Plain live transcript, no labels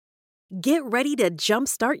Get ready to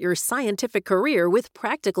jumpstart your scientific career with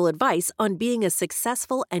practical advice on being a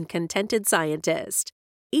successful and contented scientist.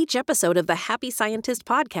 Each episode of the Happy Scientist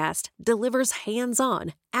podcast delivers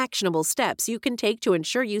hands-on, actionable steps you can take to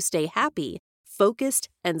ensure you stay happy, focused,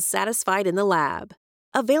 and satisfied in the lab.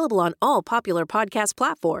 Available on all popular podcast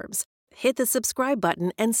platforms. Hit the subscribe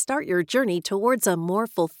button and start your journey towards a more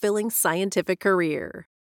fulfilling scientific career.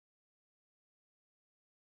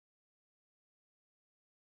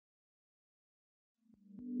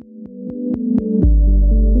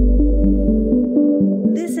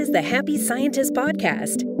 This is the Happy Scientist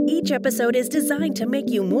podcast. Each episode is designed to make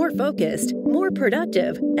you more focused, more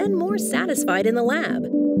productive, and more satisfied in the lab.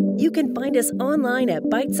 You can find us online at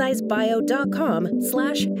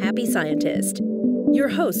bitesizebio.com/happyscientist. Your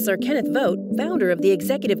hosts are Kenneth Vogt, founder of the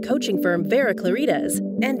executive coaching firm Vera Claritas,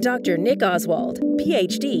 and Dr. Nick Oswald,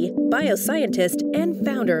 PhD, bioscientist, and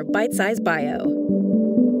founder of Bite Size Bio.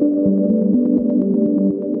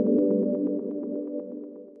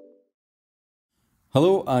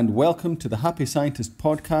 Hello and welcome to the Happy Scientist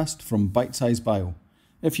podcast from Bite Size Bio.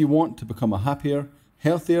 If you want to become a happier,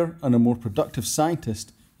 healthier and a more productive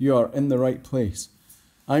scientist, you are in the right place.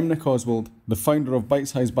 I'm Nick Oswald, the founder of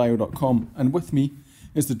bitesizebio.com, and with me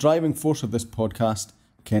is the driving force of this podcast,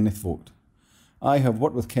 Kenneth Vogt. I have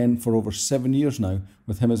worked with Ken for over 7 years now,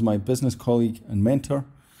 with him as my business colleague and mentor,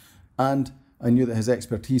 and I knew that his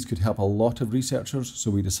expertise could help a lot of researchers,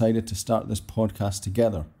 so we decided to start this podcast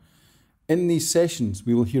together. In these sessions,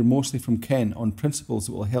 we will hear mostly from Ken on principles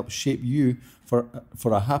that will help shape you for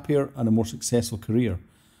a happier and a more successful career.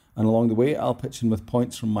 And along the way, I'll pitch in with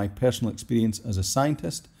points from my personal experience as a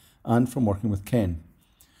scientist and from working with Ken.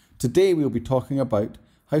 Today, we'll be talking about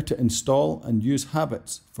how to install and use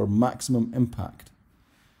habits for maximum impact.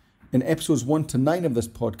 In episodes 1 to 9 of this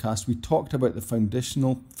podcast, we talked about the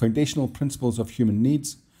foundational principles of human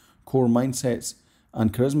needs, core mindsets,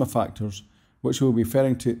 and charisma factors, which we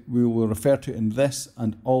will refer to in this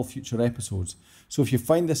and all future episodes. So if you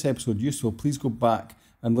find this episode useful, please go back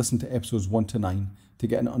and listen to episodes 1 to 9 to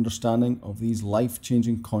get an understanding of these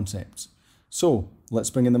life-changing concepts. So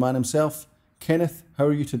let's bring in the man himself. Kenneth, how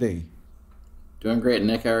are you today? Doing great,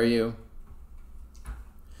 Nick. How are you?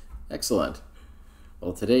 Excellent.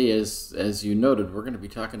 Well, today is, as you noted, we're going to be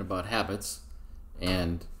talking about habits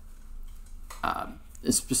and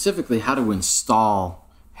specifically how to install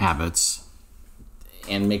habits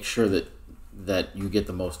and make sure that you get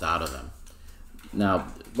the most out of them. Now,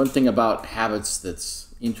 one thing about habits that's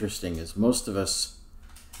interesting is most of us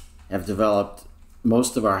have developed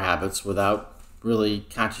most of our habits without really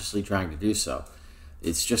consciously trying to do so.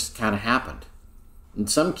 It's just kind of happened. In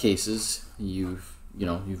some cases, you've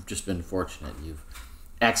just been fortunate. You've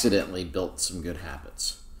accidentally built some good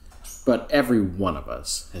habits. But every one of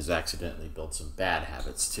us has accidentally built some bad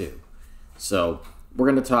habits too. So we're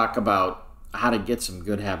going to talk about how to get some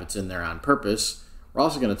good habits in there on purpose. We're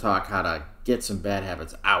also going to talk how to get some bad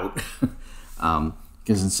habits out.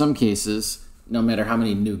 Because in some cases, no matter how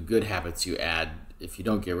many new good habits you add, if you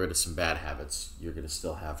don't get rid of some bad habits, you're going to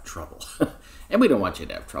still have trouble. And we don't want you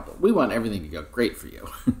to have trouble. We want everything to go great for you.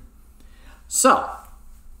 So,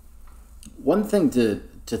 one thing to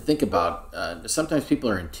think about, sometimes people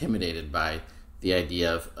are intimidated by the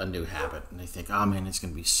idea of a new habit. And they think, oh man, it's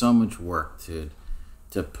going to be so much work to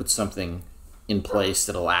put something in place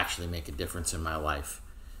that'll actually make a difference in my life.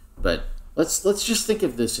 But let's just think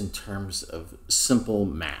of this in terms of simple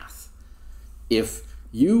math. If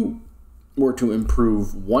you were to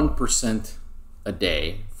improve 1% a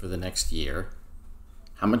day for the next year,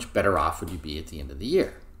 how much better off would you be at the end of the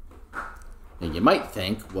year? Now you might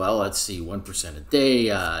think, well, let's see, 1% a day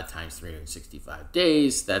times 365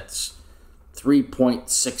 days, that's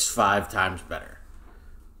 3.65 times better.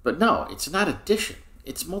 But no, it's not addition.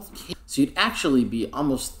 It's multiplication. So you'd actually be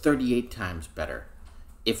almost 38 times better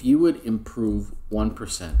if you would improve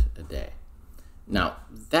 1% a day. Now,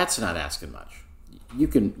 that's not asking much. You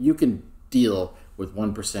can deal with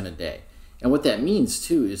 1% a day. And what that means,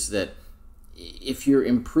 too, is that if you're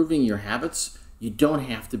improving your habits, you don't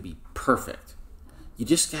have to be perfect. You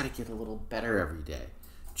just got to get a little better every day.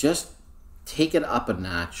 Just take it up a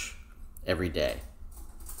notch every day.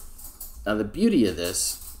 Now, the beauty of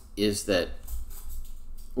this is that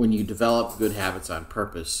when you develop good habits on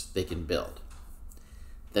purpose, they can build.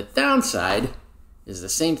 The downside is the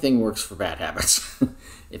same thing works for bad habits.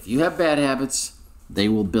 If you have bad habits, they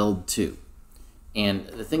will build too. And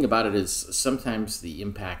the thing about it is sometimes the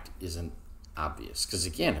impact isn't obvious. Because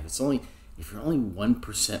again, if you're only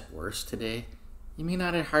 1% worse today, you may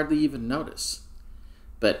not hardly even notice.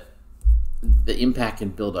 But the impact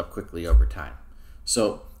can build up quickly over time.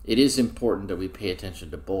 So it is important that we pay attention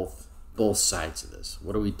to both both sides of this.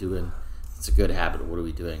 What are we doing that's a good habit? What are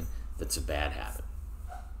we doing that's a bad habit?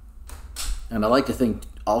 And I like to think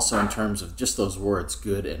also in terms of just those words,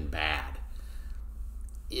 good and bad.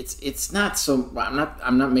 It's not so.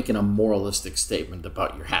 I'm not making a moralistic statement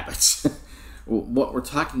about your habits. What we're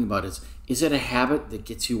talking about is it a habit that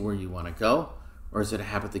gets you where you want to go, or is it a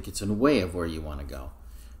habit that gets in the way of where you want to go?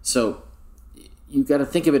 So you've got to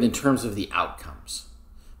think of it in terms of the outcomes.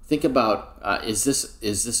 Think about, is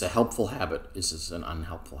this a helpful habit? Is this an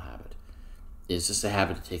unhelpful habit? Is this a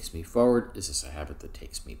habit that takes me forward? Is this a habit that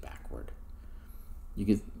takes me backward?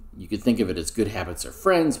 You could think of it as good habits are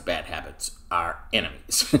friends, bad habits are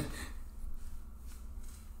enemies.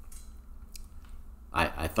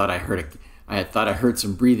 I thought I heard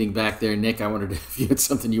some breathing back there, Nick. I wondered if you had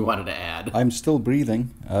something you wanted to add. I'm still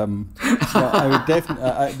breathing. I would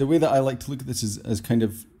definitely. The way that I like to look at this is as kind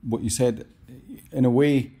of what you said. In a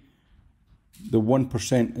way, the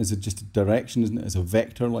 1% is just a direction, isn't it? As a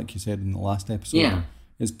vector, like you said in the last episode. Yeah.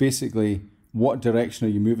 It's basically what direction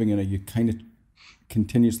are you moving in? Are you kind of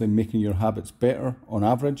continuously making your habits better on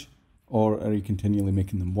average, or are you continually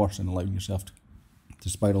making them worse and allowing yourself to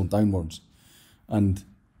spiral downwards? And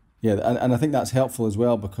yeah, and I think that's helpful as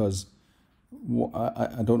well, because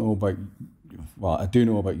I don't know about, well, I do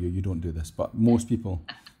know about you. You don't do this, but most people,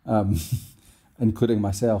 including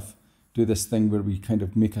myself, do this thing where we kind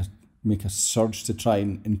of make a surge to try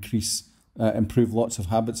and improve lots of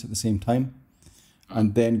habits at the same time,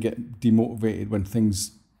 and then get demotivated when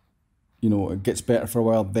things, it gets better for a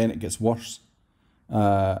while, then it gets worse,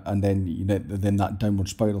 and then then that downward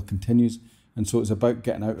spiral continues. And so it's about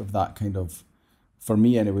getting out of that kind of, for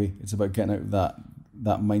me anyway, it's about getting out of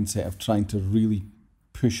that mindset of trying to really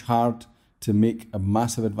push hard to make a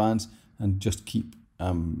massive advance and just keep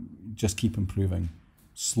improving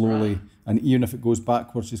slowly. Right. And even if it goes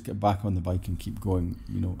backwards, just get back on the bike and keep going,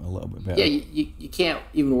 a little bit better. Yeah, you can't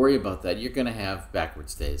even worry about that. You're going to have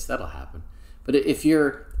backwards days. That'll happen. But if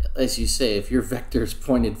you're, as you say, if your vector's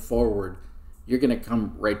pointed forward, you're going to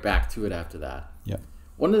come right back to it after that. Yeah.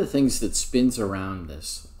 One of the things that spins around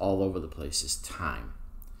this all over the place is time.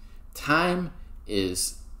 Time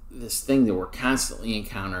is this thing that we're constantly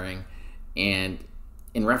encountering, and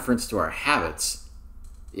in reference to our habits,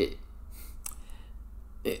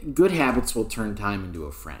 good habits will turn time into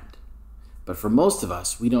a friend. But for most of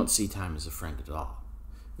us, we don't see time as a friend at all.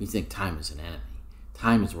 We think time is an enemy.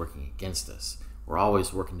 Time is working against us. We're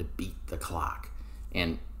always working to beat the clock.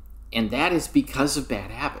 And that is because of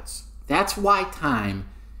bad habits. That's why time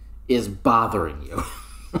is bothering you.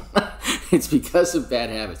 It's because of bad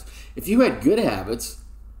habits. If you had good habits,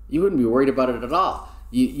 you wouldn't be worried about it at all.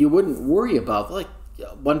 You wouldn't worry about, like,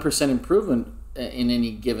 1% improvement in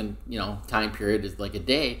any given time period is like a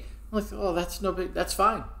day. Like, oh, that's no big. That's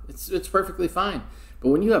fine. It's perfectly fine. But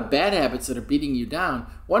when you have bad habits that are beating you down,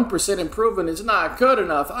 1% improvement is not good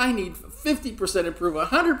enough. I need 50% improvement,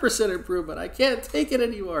 100% improvement. I can't take it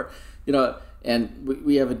anymore. And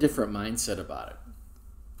we have a different mindset about it.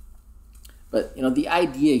 But the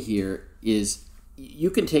idea here is you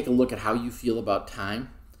can take a look at how you feel about time,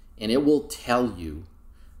 and it will tell you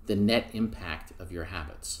the net impact of your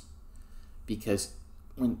habits. Because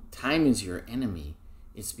when time is your enemy,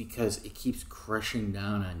 it's because it keeps crushing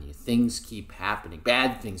down on you. Things keep happening.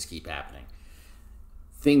 Bad things keep happening.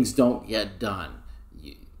 Things don't get done.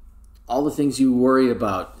 All the things you worry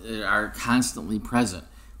about are constantly present.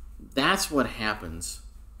 That's what happens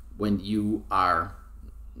when you are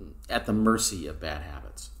at the mercy of bad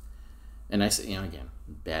habits. And I say, again,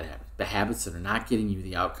 bad habits. The habits that are not getting you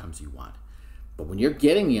the outcomes you want. But when you're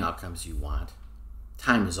getting the outcomes you want,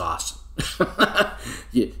 time is awesome.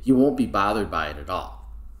 You won't be bothered by it at all.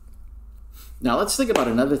 Now let's think about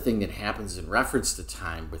another thing that happens in reference to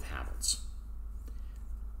time with habits.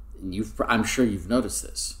 And I'm sure you've noticed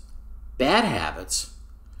this. Bad habits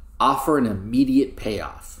offer an immediate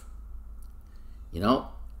payoff.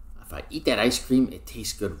 If I eat that ice cream, it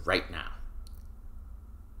tastes good right now.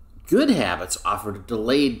 Good habits offer a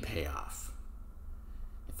delayed payoff.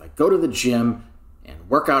 If I go to the gym and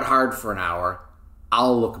work out hard for an hour,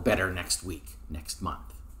 I'll look better next week, next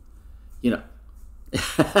month. Yeah,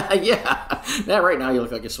 now right now you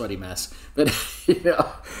look like a sweaty mess. But,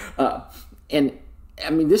 and I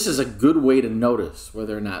mean, this is a good way to notice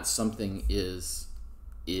whether or not something is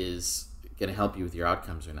going to help you with your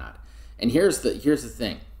outcomes or not. And here's the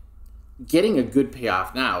thing. Getting a good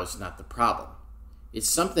payoff now is not the problem. It's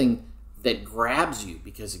something that grabs you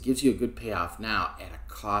because it gives you a good payoff now at a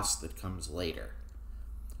cost that comes later.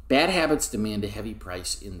 Bad habits demand a heavy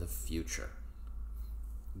price in the future.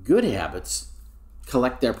 Good habits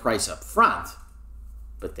collect their price up front,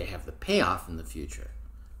 but they have the payoff in the future.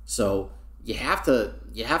 So you have to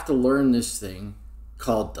learn this thing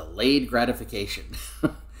called delayed gratification.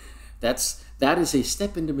 That is a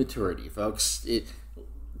step into maturity, folks.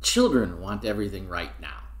 Children want everything right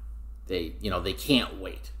now. They can't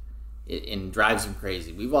wait. It drives them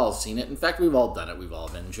crazy. We've all seen it. In fact, we've all done it. We've all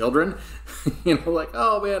been children. Like,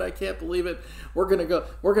 oh man, I can't believe it. We're gonna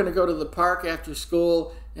go to the park after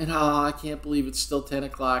school, and I can't believe it's still 10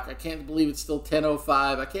 o'clock. I can't believe it's still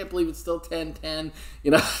 10:05. I can't believe it's still 10:10.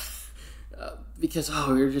 Because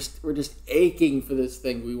we're just aching for this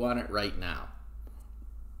thing. We want it right now.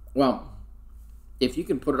 Well, if you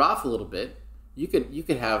can put it off a little bit, you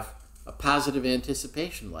could have a positive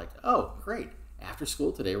anticipation, like, oh, great. After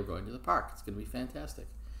school today, we're going to the park. It's going to be fantastic.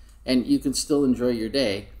 And you can still enjoy your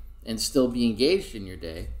day and still be engaged in your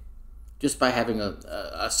day just by having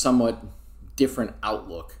a somewhat different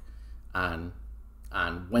outlook on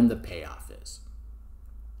when the payoff is.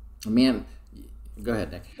 Man, go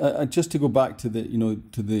ahead, Nick. Just to go back to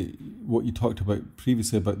what you talked about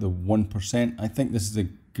previously about the 1%, I think this is a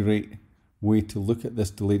great way to look at this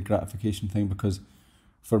delayed gratification thing, because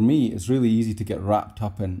for me, it's really easy to get wrapped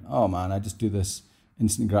up in, oh man, I just do this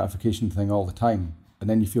instant gratification thing all the time. And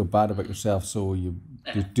then you feel bad about yourself, so you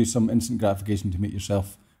do some instant gratification to make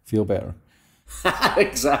yourself feel better.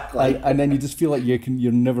 Exactly. And then you just feel like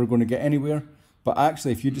you're never going to get anywhere. But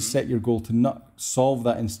actually, if you just set your goal to not solve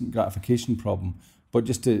that instant gratification problem, but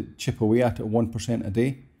just to chip away at it 1% a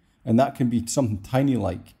day, and that can be something tiny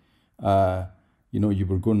like, you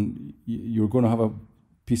were going to have a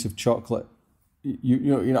piece of chocolate. I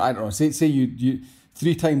don't know. Say you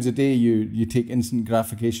 3 times a day you take instant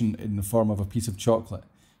gratification in the form of a piece of chocolate.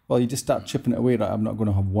 Well, you just start chipping it away. Right, I'm not going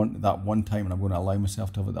to have that one time, and I'm going to allow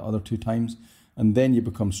myself to have it the other 2 times, and then you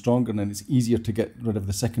become stronger, and it's easier to get rid of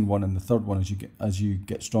the second one and the third one as you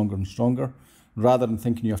get stronger and stronger, rather than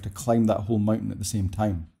thinking you have to climb that whole mountain at the same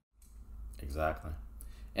time. Exactly.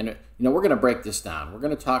 And we're going to break this down. We're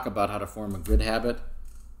going to talk about how to form a good habit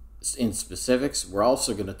in specifics. We're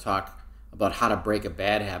also going to talk about how to break a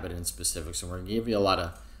bad habit in specifics, and we're going to give you a lot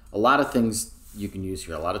of things you can use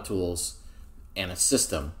here, a lot of tools and a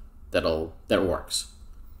system that works.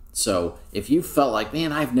 So if you felt like,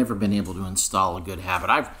 man, I've never been able to install a good habit,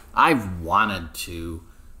 I've wanted to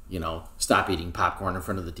stop eating popcorn in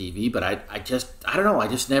front of the TV, but I don't know, I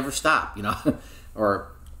just never stop,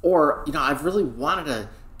 or I've really wanted to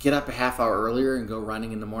get up a half hour earlier and go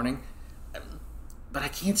running in the morning, but I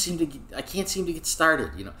can't seem to get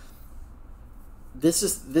started. This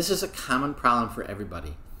is a common problem for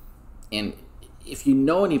everybody. And if you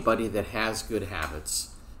know anybody that has good habits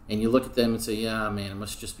and you look at them and say, yeah, man, it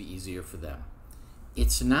must just be easier for them.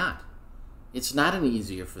 It's not. It's not any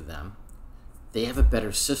easier for them. They have a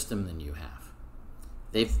better system than you have.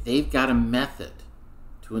 They've got a method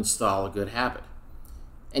to install a good habit.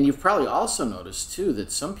 And you've probably also noticed, too,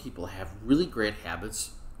 that some people have really great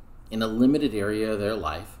habits in a limited area of their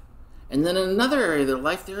life. And then in another area of their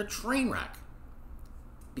life, they're a train wreck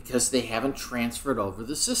because they haven't transferred over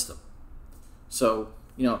the system. So,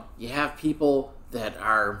 you have people that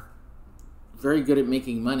are very good at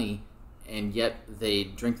making money, and yet they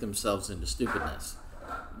drink themselves into stupidness.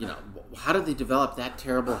 How did they develop that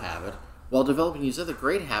terrible habit while developing these other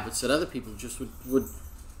great habits that other people just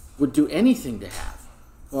would do anything to have?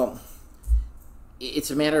 Well, it's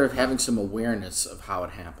a matter of having some awareness of how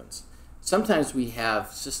it happens. Sometimes we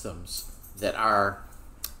have systems that are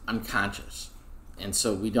unconscious, and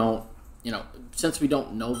so we don't, since we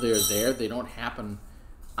don't know they're there, they don't happen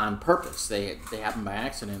on purpose. They happen by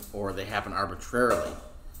accident, or they happen arbitrarily.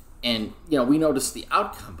 And, we notice the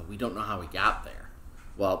outcome, but we don't know how we got there.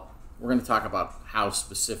 Well, we're going to talk about how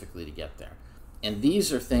specifically to get there. And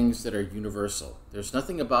these are things that are universal. There's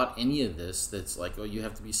nothing about any of this that's like, oh, you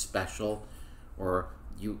have to be special, or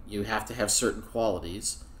you have to have certain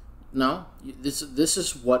qualities. No, this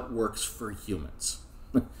is what works for humans.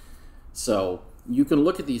 So you can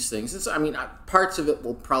look at these things. Parts of it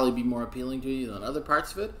will probably be more appealing to you than other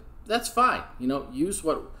parts of it. That's fine. Use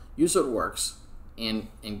what works and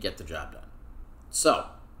get the job done. So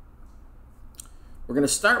we're going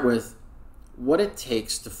to start with what it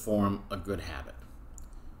takes to form a good habit.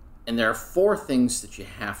 And there are 4 things that you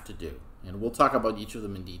have to do. And we'll talk about each of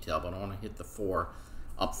them in detail, but I want to hit the 4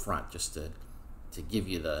 up front just to give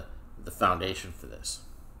you the foundation for this.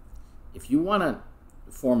 If you want to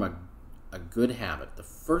form a good habit, the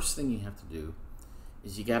first thing you have to do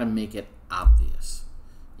is you got to make it obvious.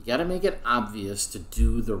 You got to make it obvious to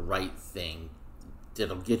do the right thing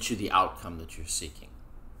that'll get you the outcome that you're seeking.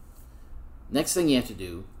 Next thing you have to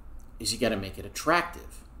do is you got to make it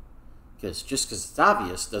attractive. Because just because it's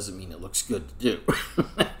obvious doesn't mean it looks good to do.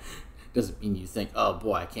 Doesn't mean you think, oh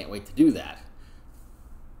boy, I can't wait to do that.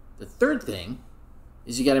 The third thing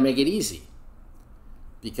is you got to make it easy,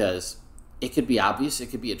 because it could be obvious, it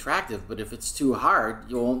could be attractive, but if it's too hard,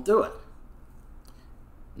 you won't do it.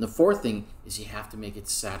 And the fourth thing is you have to make it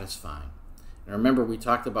satisfying. And remember, we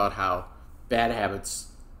talked about how bad habits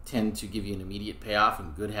tend to give you an immediate payoff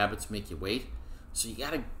and good habits make you wait. So you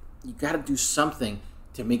gotta do something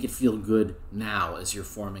to make it feel good now as you're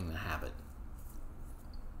forming the habit.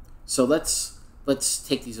 So let's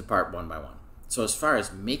take these apart one by one. So as far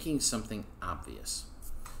as making something obvious,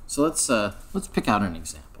 so let's pick out an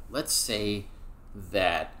example. Let's say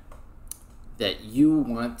that you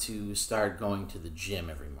want to start going to the gym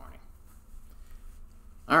every morning.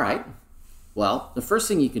 All right. Well, the first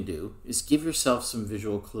thing you can do is give yourself some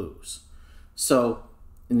visual clues. So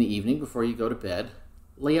in the evening before you go to bed,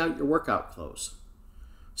 lay out your workout clothes.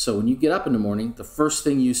 So when you get up in the morning, the first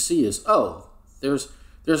thing you see is, oh, there's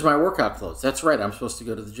my workout clothes. That's right, I'm supposed to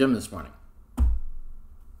go to the gym this morning.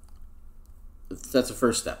 That's the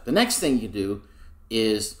first step. The next thing you do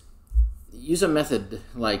is use a method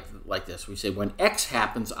like this. We say, when X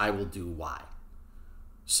happens, I will do Y.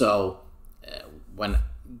 So on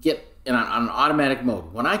automatic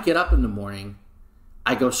mode, when I get up in the morning,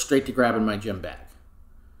 I go straight to grabbing my gym bag.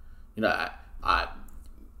 I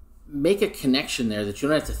make a connection there that you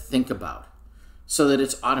don't have to think about, so that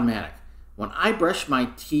it's automatic. When I brush my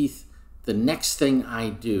teeth, the next thing I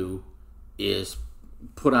do is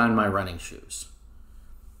put on my running shoes.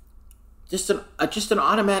 Just an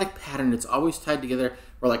automatic pattern that's always tied together.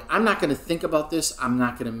 Where I'm not going to think about this. I'm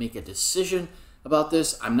not going to make a decision about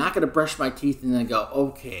this. I'm not going to brush my teeth and then go,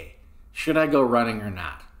 okay, should I go running or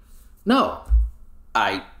not? No,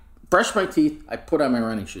 I brush my teeth. I put on my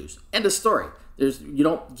running shoes. End of story. You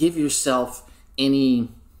don't give yourself any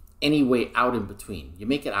way out in between. You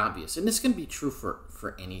make it obvious, and this can be true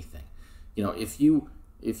for anything. If you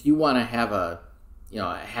want to have a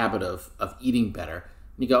habit of eating better,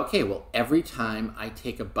 and you go, okay, well, every time I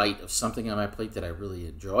take a bite of something on my plate that I really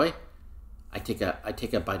enjoy, I take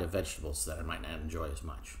a bite of vegetables that I might not enjoy as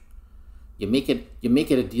much. You make it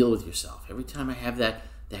a deal with yourself. Every time I have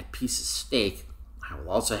that piece of steak, I will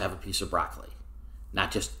also have a piece of broccoli.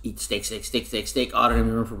 Not just eat steak. Oh, I don't have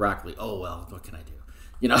any room for broccoli. Oh, well, what can I do?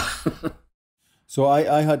 So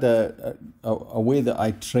I had a way that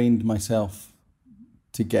I trained myself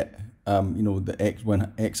to get, the X,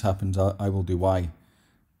 when X happens, I will do Y.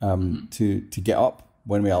 To get up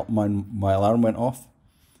when my alarm went off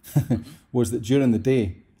was that during the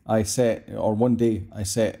day one day I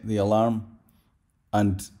set the alarm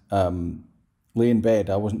and lay in bed.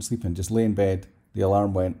 I wasn't sleeping, just lay in bed. The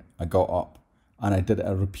alarm went, I got up, and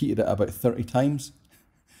I repeated it about 30 times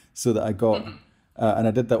so that I got, and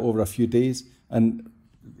I did that over a few days, and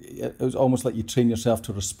it was almost like you train yourself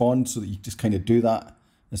to respond, so that you just kind of do that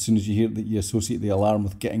as soon as you hear that, you associate the alarm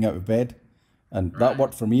with getting out of bed. And that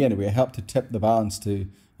worked for me anyway. It helped to tip the balance to,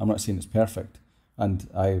 I'm not saying it's perfect. And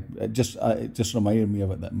it just reminded me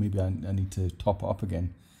of it, that maybe I need to top it up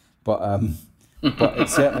again. But it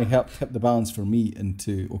certainly helped tip the balance for me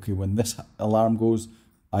into, okay, when this alarm goes,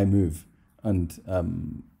 I move. And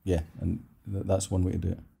and that's one way to do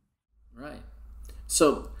it. Right.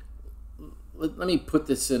 So let me put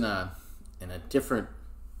this in a different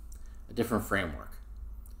framework.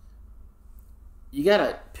 You got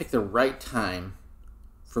to pick the right time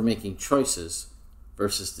for making choices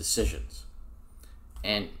versus decisions.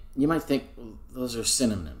 And you might think, well, those are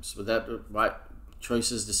synonyms. Why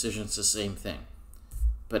choices, decisions, the same thing.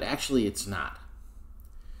 But actually it's not.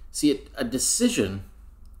 See, a decision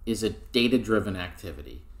is a data-driven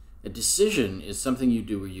activity. A decision is something you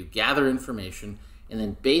do where you gather information, and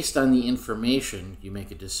then based on the information, you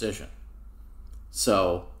make a decision.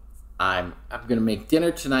 So I'm going to make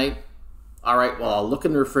dinner tonight. All right, well, I'll look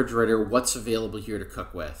in the refrigerator. What's available here to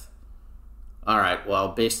cook with? All right, well,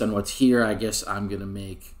 based on what's here, I guess I'm going to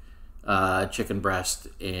make chicken breast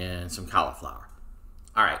and some cauliflower.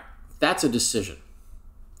 All right, that's a decision.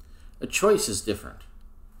 A choice is different.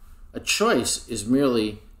 A choice is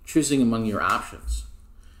merely choosing among your options.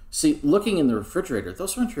 See, looking in the refrigerator,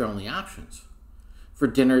 those aren't your only options. For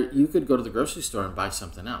dinner, you could go to the grocery store and buy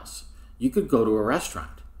something else. You could go to a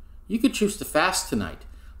restaurant. You could choose to fast tonight.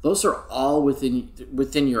 Those are all within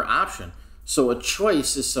your option. So a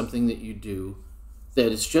choice is something that you do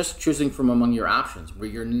that is just choosing from among your options, where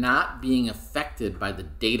you're not being affected by the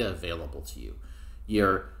data available to you.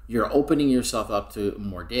 You're opening yourself up to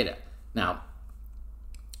more data. Now,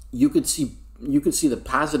 you could see the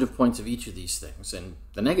positive points of each of these things and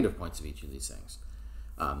the negative points of each of these things.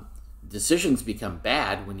 Decisions become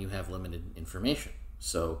bad when you have limited information.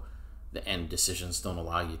 So and decisions don't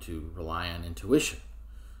allow you to rely on intuition.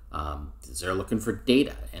 They're looking for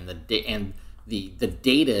data, and the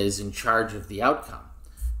data is in charge of the outcome.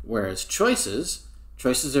 Whereas choices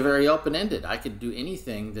are very open-ended. I could do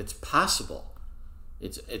anything that's possible.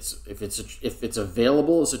 If it's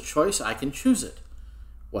available as a choice, I can choose it.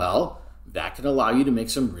 Well, that can allow you to make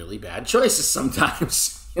some really bad choices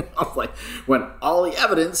sometimes. Like when all the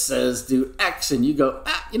evidence says do X and you go,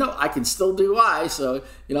 I can still do Y. So,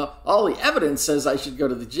 all the evidence says I should go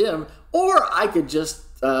to the gym, or I could just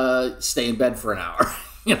stay in bed for an hour.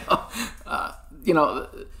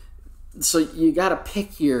 So you got to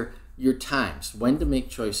pick your times, when to make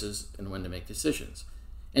choices and when to make decisions.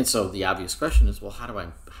 And so the obvious question is, well, how do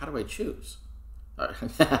I choose?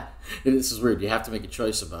 This is weird. You have to make a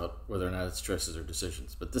choice about whether or not it's choices or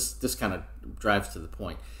decisions. But this kind of drives to the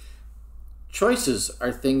point. Choices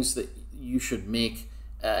are things that you should make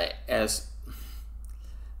as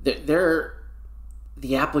they're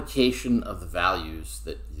the application of the values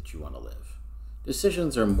that you want to live.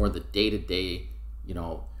 Decisions are more the day-to-day,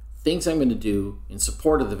 things I'm going to do in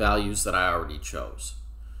support of the values that I already chose.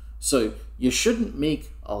 So you shouldn't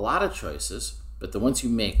make a lot of choices, but the ones you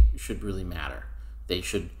make should really matter. They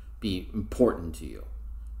should be important to you.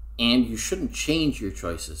 And you shouldn't change your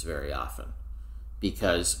choices very often.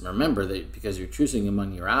 Because remember, because you're choosing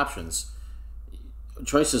among your options,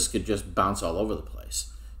 choices could just bounce all over the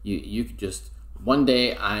place. You could just, one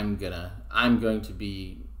day I'm going to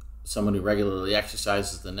be someone who regularly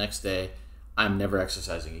exercises. The next day I'm never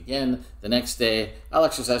exercising again. The next day I'll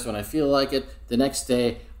exercise when I feel like it. The next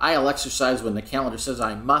day I'll exercise when the calendar says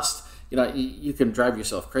I must. You can drive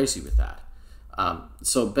yourself crazy with that.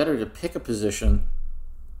 So better to pick a position,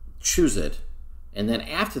 choose it, and then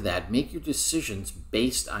after that, make your decisions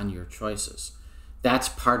based on your choices. That's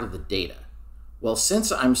part of the data. Well,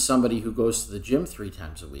 since I'm somebody who goes to the gym 3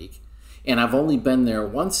 times a week, and I've only been there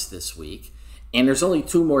once this week, and there's only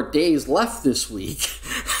 2 more days left this week,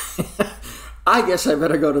 I guess I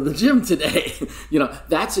better go to the gym today.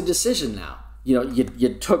 That's a decision now.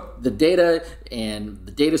 You took the data, and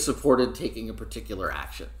the data supported taking a particular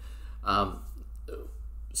action.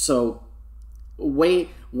 So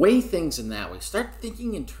weigh things in that way. Start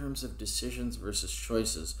thinking in terms of decisions versus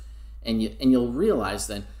choices, and you'll realize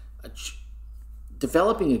then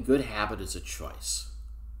developing a good habit is a choice.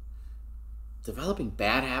 Developing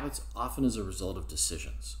bad habits often is a result of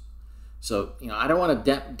decisions. So I don't want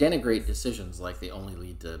to denigrate decisions like they only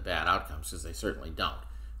lead to bad outcomes, because they certainly don't.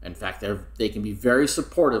 In fact, they can be very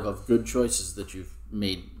supportive of good choices that you've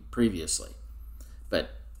made previously,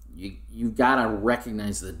 but you've got to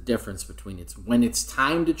recognize the difference between when it's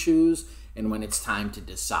time to choose and when it's time to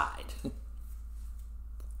decide.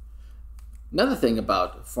 Another thing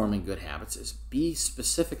about forming good habits is be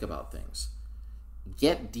specific about things.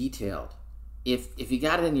 Get detailed. If you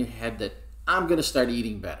got it in your head that I'm going to start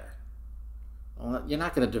eating better, well, you're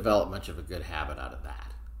not going to develop much of a good habit out of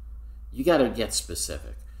that. You got to get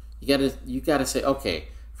specific. You got to say, okay,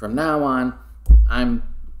 from now on, I'm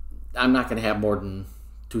not going to have more than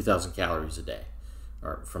 2,000 calories a day.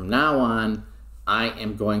 Or from now on, I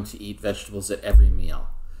am going to eat vegetables at every meal.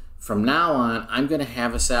 From now on, I'm going to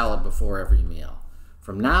have a salad before every meal.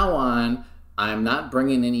 From now on, I'm not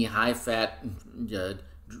bringing any high-fat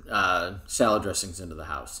salad dressings into the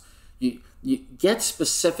house. You get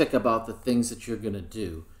specific about the things that you're going to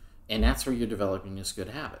do, and that's where you're developing this good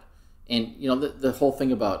habit. And the whole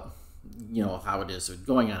thing about how it is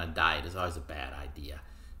going on a diet is always a bad idea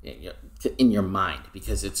in your mind,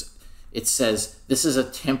 because it says this is a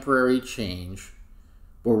temporary change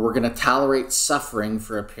where we're going to tolerate suffering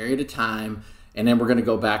for a period of time, and then we're going to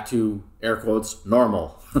go back to, air quotes,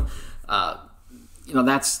 normal.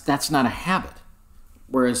 That's not a habit.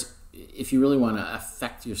 Whereas if you really want to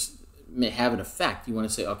have an effect, you want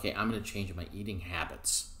to say, okay, I'm going to change my eating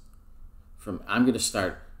habits. I'm going to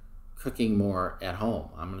start cooking more at home.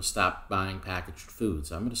 I'm going to stop buying packaged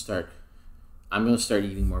foods. I'm going to start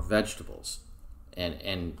eating more vegetables,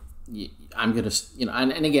 and I'm going to,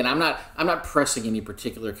 and again, I'm not pressing any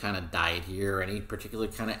particular kind of diet here, or any particular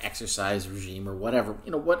kind of exercise regime, or whatever,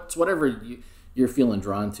 whatever you're feeling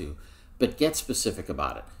drawn to, but get specific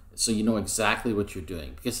about it so you know exactly what you're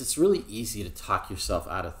doing, because it's really easy to talk yourself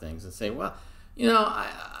out of things and say, well,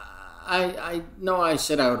 I know I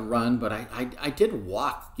said I would run, but I did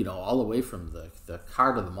walk, all the way from the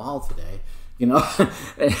car to the mall today.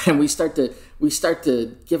 And we start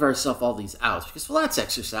to give ourselves all these outs because, well, that's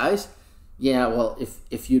exercise. Yeah, well,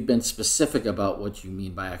 if you'd been specific about what you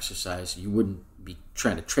mean by exercise, you wouldn't be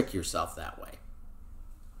trying to trick yourself that way.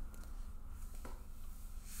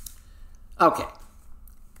 Okay.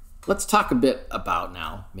 let's talk a bit about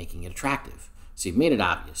now making it attractive. So you've made it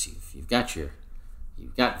obvious. You've got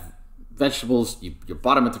vegetables. You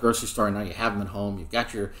bought them at the grocery store, and now you have them at home. You've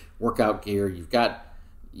got your workout gear. You've got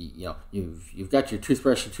your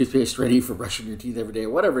toothbrush and toothpaste ready for brushing your teeth every day,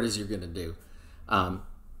 whatever it is you're going to do.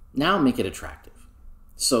 Now make it attractive.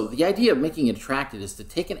 So the idea of making it attractive is to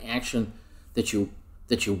take an action that you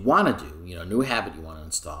want to do, a new habit you want to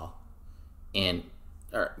install, let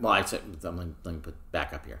me put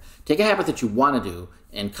back up here. Take a habit that you want to do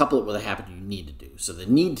and couple it with a habit you need to do. So the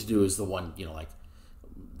need to do is the one, like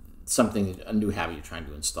a new habit you're trying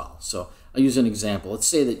to install. So I'll use an example. Let's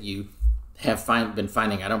say that you have been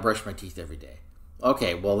finding I don't brush my teeth every day.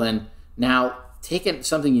 Okay, well then now take it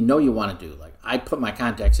something you want to do. Like I put my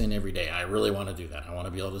contacts in every day. I really want to do that. I want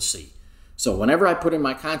to be able to see. So whenever I put in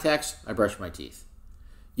my contacts, I brush my teeth.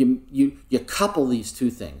 You couple these two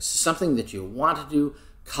things. Something that you want to do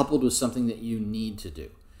coupled with something that you need to do.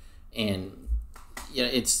 And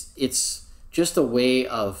it's just a way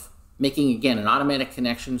of making, again, an automatic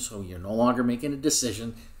connection, so you're no longer making a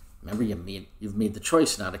decision. Remember, you've made the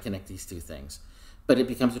choice now to connect these two things. But it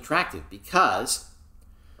becomes attractive because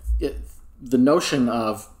the notion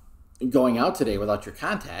of going out today without your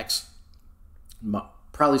contacts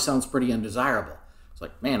probably sounds pretty undesirable. It's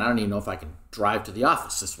like, man, I don't even know if I can drive to the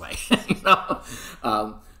office this way.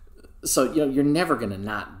 So you're never going to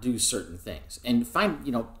not do certain things. And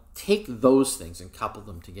take those things and couple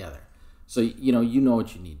them together. So you know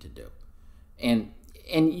what you need to do. And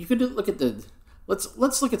you could look at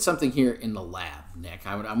let's look at something here in the lab, Nick.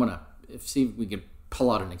 I'm gonna see if we can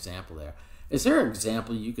pull out an example there. Is there an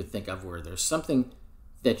example you could think of where there's something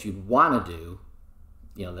that you'd want to do,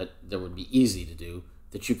 that would be easy to do,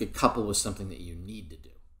 that you could couple with something that you need to do?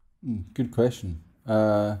 Good question.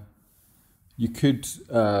 You could,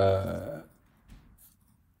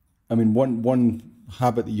 one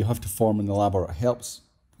habit that you have to form in the lab, or it helps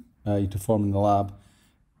you to form in the lab,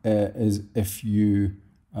 is if you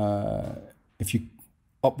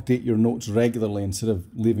update your notes regularly instead of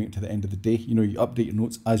leaving it to the end of the day. You update your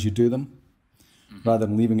notes as you do them, rather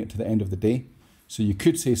than leaving it to the end of the day. So you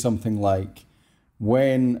could say something like,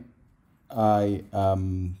 when I,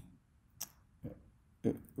 the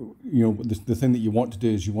thing that you want to do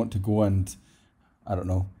is you want to go and, I don't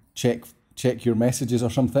know, check your messages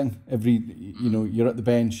or something. You're at the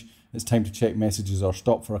bench, it's time to check messages or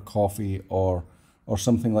stop for a coffee or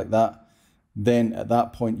something like that. Then at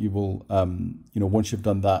that point you will, once you've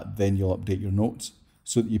done that, then you'll update your notes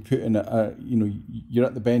so that you put in you're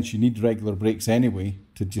at the bench, you need regular breaks anyway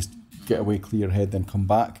to just get away, clear your head, then come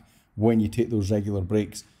back. When you take those regular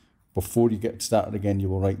breaks, before you get started again, you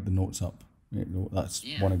will write the notes up. That's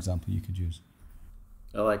one example you could use.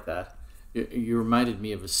 I like that. You reminded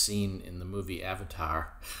me of a scene in the movie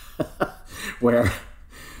Avatar where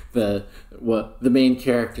the main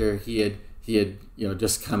character, he had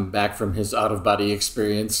just come back from his out-of-body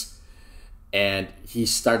experience, and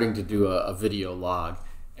he's starting to do a video log,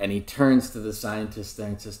 and he turns to the scientist there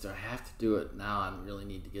and says, "Do I have to do it now? I really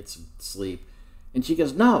need to get some sleep." And she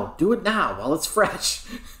goes, "No, do it now while it's fresh."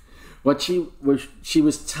 She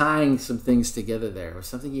was tying some things together there. It was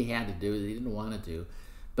something he had to do that he didn't want to do.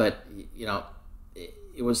 But,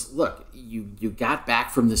 it was, look, you got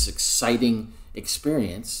back from this exciting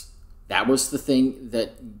experience. That was the thing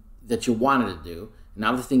that you wanted to do.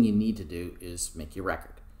 Now the thing you need to do is make your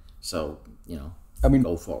record. So,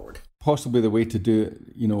 go forward. Possibly the way to do it,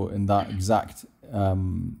 in that exact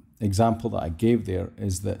example that I gave there,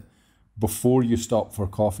 is that before you stop for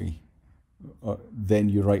coffee, then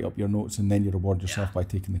you write up your notes, and then you reward yourself by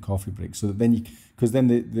taking the coffee break. So that then because then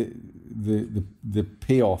the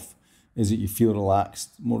payoff is that you feel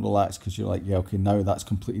more relaxed, because you're like, now that's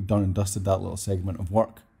completely done and dusted, that little segment of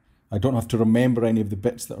work. I don't have to remember any of the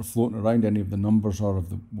bits that are floating around, any of the numbers or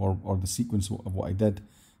the sequence of what I did.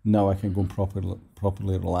 Now I can go and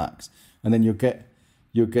properly relax, and then you'll get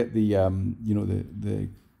you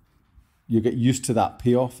get used to that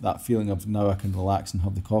payoff, that feeling of now I can relax and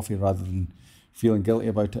have the coffee rather than feeling guilty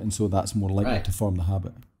about it, and so that's more likely to form the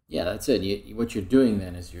habit. Yeah, that's it. What you're doing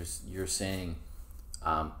then is you're saying,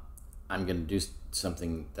 I'm going to do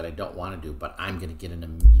something that I don't want to do, but I'm going to get an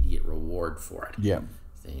immediate reward for it. Yeah.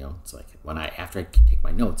 It's like after I take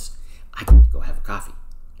my notes, I can go have a coffee.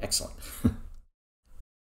 Excellent.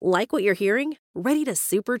 Like what you're hearing? Ready to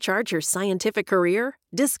supercharge your scientific career?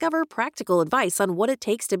 Discover practical advice on what it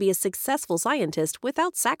takes to be a successful scientist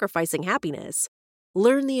without sacrificing happiness.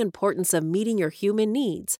 Learn the importance of meeting your human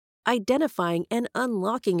needs, identifying and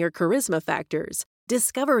unlocking your charisma factors,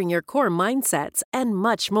 discovering your core mindsets, and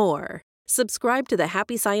much more. Subscribe to the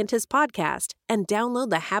Happy Scientist podcast and download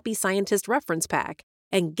the Happy Scientist reference pack.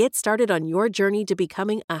 and get started on your journey to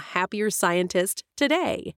becoming a happier scientist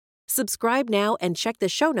today. Subscribe now and check the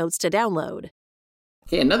show notes to download.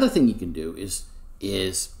 Okay, another thing you can do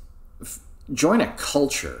is join a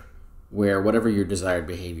culture where whatever your desired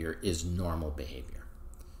behavior is normal behavior.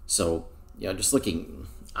 So, just looking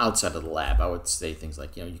outside of the lab, I would say things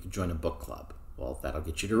like, you could join a book club. Well, that'll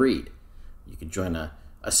get you to read. You could join a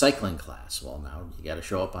cycling class. Well, now you got to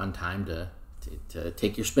show up on time to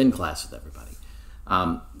take your spin class with everybody.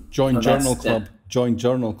 Join journal club. Join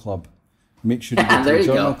journal club. Make sure you get to the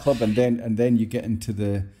journal club, and then you get into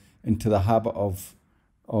the habit of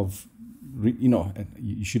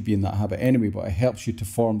you should be in that habit anyway. But it helps you to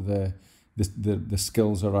form the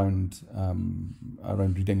skills around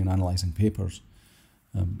reading and analysing papers.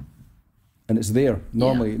 And it's there.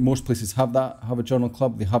 Normally, most places have a journal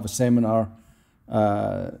club. They have a seminar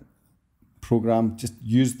program. Just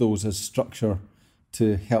use those as structure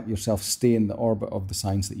to help yourself stay in the orbit of the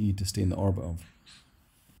science that you need to stay in the orbit of.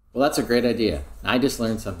 Well, that's a great idea. I just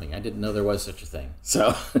learned something. I didn't know there was such a thing.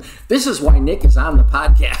 So this is why Nick is on the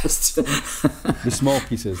podcast. The small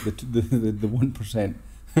pieces, the 1%.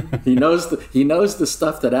 He knows the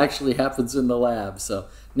stuff that actually happens in the lab. So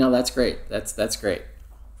no, that's great. That's great.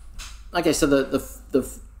 Okay, so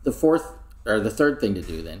the fourth or the third thing to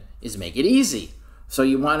do then is make it easy. So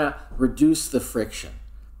you want to reduce the friction.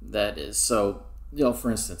 That is, so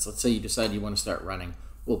for instance, let's say you decide you want to start running.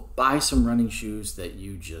 Well, buy some running shoes that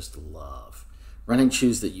you just love. Running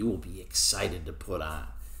shoes that you will be excited to put on.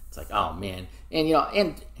 It's like, oh man, and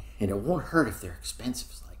it won't hurt if they're expensive.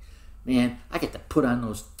 It's like, man, I get to put on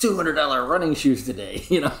those $200 running shoes today.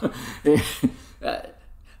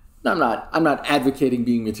 I'm not advocating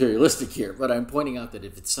being materialistic here, but I'm pointing out that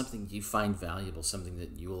if it's something you find valuable, something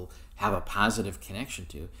that you will have a positive connection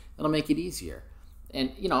to, that'll make it easier.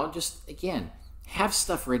 And just again, have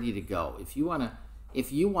stuff ready to go. If you want to,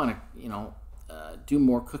 do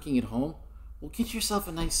more cooking at home, well, get yourself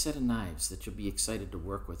a nice set of knives that you'll be excited to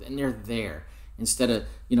work with, and they're there instead of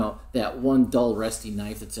that one dull, rusty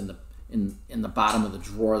knife that's in the bottom of the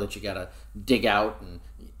drawer that you gotta dig out and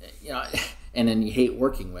and then you hate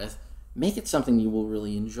working with. Make it something you will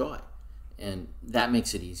really enjoy, and that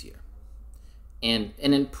makes it easier. And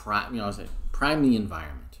then prime the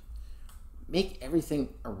environment. Make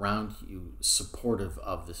everything around you supportive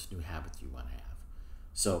of this new habit you want to have.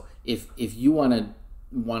 So if you want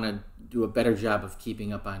to do a better job of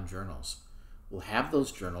keeping up on journals, we'll have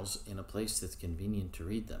those journals in a place that's convenient to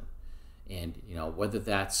read them. And whether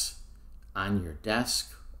that's on your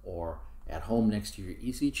desk or at home next to your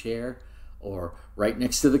easy chair or right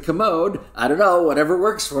next to the commode, I don't know, whatever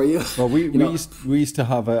works for you. Well, we used to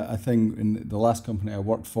have a thing in the last company I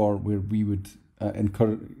worked for where we would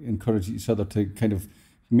encourage each other to kind of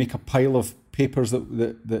make a pile of papers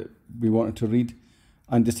that we wanted to read,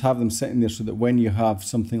 and just have them sitting there so that when you have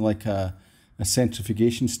something like a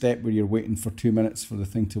centrifugation step where you're waiting for 2 minutes for the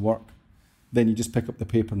thing to work, then you just pick up the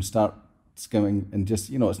paper and start skimming, and just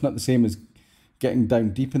it's not the same as getting down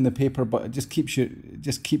deep in the paper, but it just keeps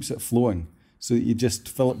it flowing, so that you just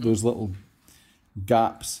fill up those little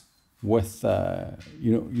gaps with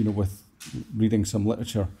with reading some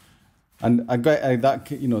literature. And that's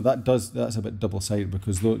a bit double-sided,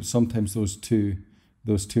 because sometimes those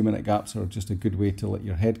 2 minute gaps are just a good way to let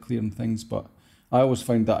your head clear and things. But I always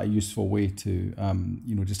find that a useful way to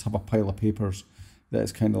just have a pile of papers that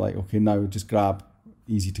it's kind of like, okay, now just grab,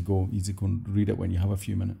 easy to go and read it when you have a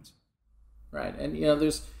few minutes. Right, and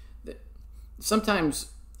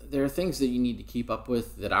sometimes there are things that you need to keep up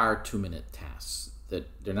with that are 2-minute tasks, that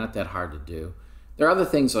they're not that hard to do. There are other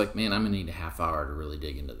things like, man, I'm gonna need a half hour to really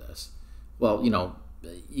dig into this. Well,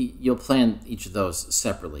 you'll plan each of those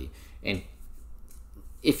separately, and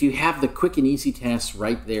if you have the quick and easy tasks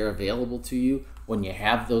right there available to you when you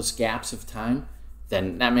have those gaps of time,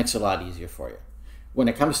 then that makes it a lot easier for you. When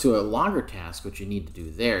it comes to a longer task, what you need to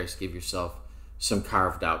do there is give yourself some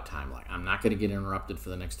carved out time. Like, I'm not going to get interrupted for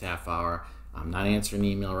the next half hour. I'm not answering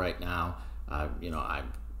email right now.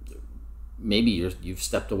 Maybe you've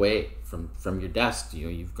stepped away from your desk.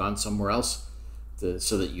 You've gone somewhere else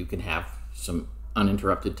so that you can have some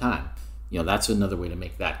uninterrupted time. That's another way to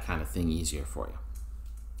make that kind of thing easier for you.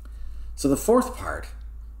 So the fourth part,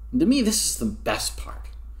 and to me this is the best part,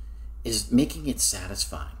 is making it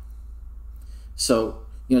satisfying. So,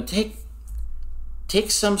 take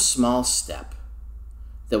some small step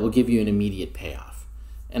that will give you an immediate payoff.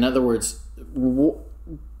 In other words,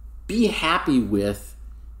 be happy with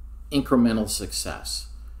incremental success.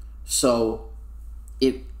 So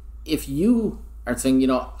if you are saying,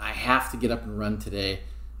 I have to get up and run today,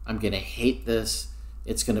 I'm going to hate this,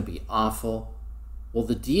 it's going to be awful. Well,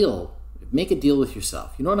 the deal make a deal with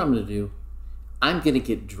yourself. You know what I'm going to do? I'm going to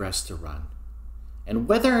get dressed to run. And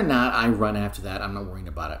whether or not I run after that, I'm not worrying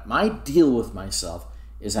about it. My deal with myself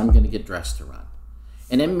is I'm going to get dressed to run.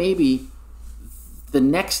 And then maybe the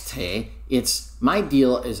next day, it's my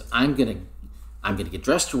deal is I'm going to get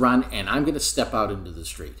dressed to run, and I'm going to step out into the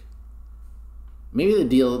street. Maybe the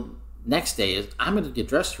deal next day is I'm going to get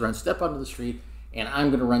dressed to run, step out into the street, and I'm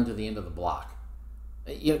going to run to the end of the block.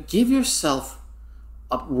 Give yourself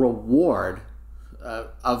a reward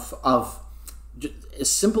of as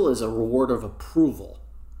simple as a reward of approval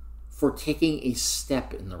for taking a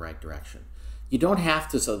step in the right direction. You don't have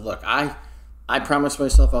to say, look, I promised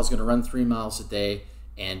myself I was going to run 3 miles a day,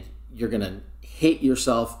 and you're going to hate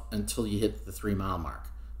yourself until you hit the 3 mile mark.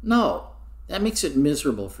 No, that makes it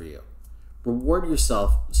miserable for you. Reward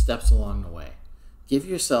yourself steps along the way. Give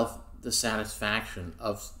yourself the satisfaction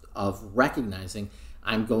of recognizing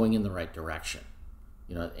I'm going in the right direction.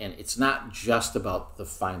 And it's not just about the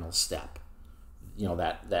final step.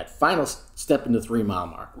 That final step in the 3 mile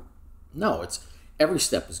mark. No, it's every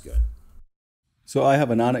step is good. So I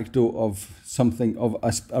have an anecdote of something of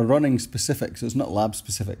a running specific. So it's not lab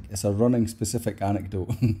specific. It's a running specific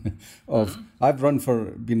anecdote of I've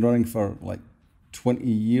been running for like 20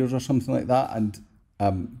 years or something like that, and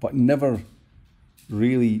but never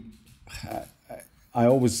really. I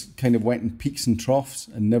always kind of went in peaks and troughs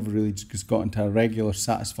and never really just got into a regular,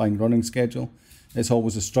 satisfying running schedule. It's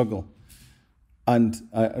always a struggle. And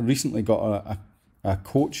I recently got a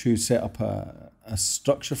coach who set up a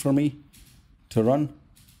structure for me to run,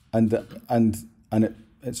 and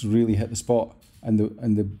it's really hit the spot. And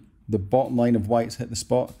the bottom line of why it's hit the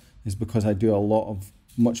spot is because I do a lot of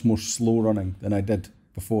much more slow running than I did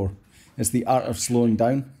before. It's the art of slowing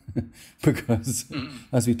down, because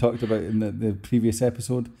as we talked about in the previous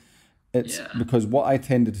episode, it's because what I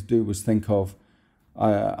tended to do was think of,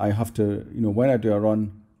 I have to, when I do a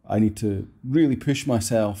run, I need to really push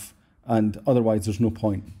myself, and otherwise there's no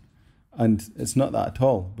point. And it's not that at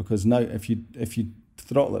all, because now if you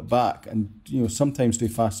throttle it back and sometimes do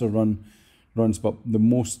faster runs, but the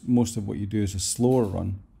most of what you do is a slower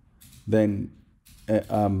run, then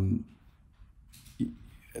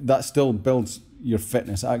that still builds your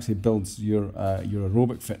fitness. It actually builds your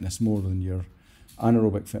aerobic fitness more than your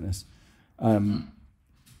anaerobic fitness.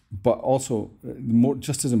 But also,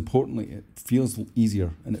 just as importantly, it feels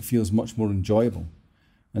easier and it feels much more enjoyable.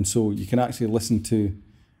 And so you can actually listen to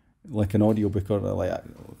like an audiobook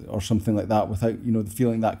or something like that without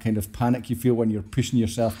feeling that kind of panic you feel when you're pushing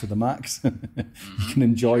yourself to the max. You can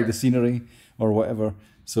enjoy the scenery or whatever.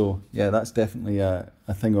 So yeah, that's definitely a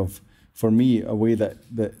thing of, for me, a way that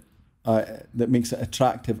makes it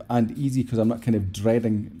attractive and easy, because I'm not kind of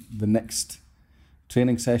dreading the next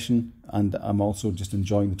training session, and I'm also just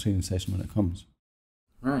enjoying the training session when it comes.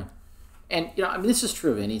 Right. And this is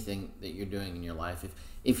true of anything that you're doing in your life.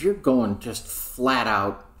 If you're going just flat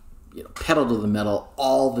out, pedal to the metal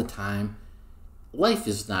all the time, life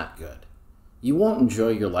is not good. You won't enjoy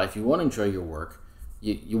your life. You won't enjoy your work.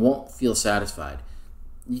 You won't feel satisfied.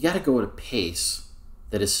 You got to go at a pace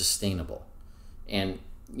that is sustainable. And,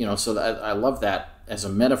 so I love that as a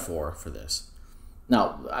metaphor for this.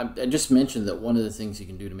 Now, I just mentioned that one of the things you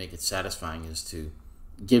can do to make it satisfying is to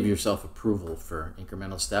give yourself approval for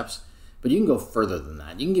incremental steps. But you can go further than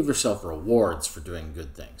that. You can give yourself rewards for doing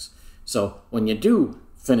good things. So when you do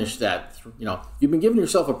finish that, you've been giving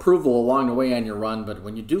yourself approval along the way on your run, but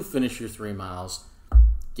when you do finish your 3 miles,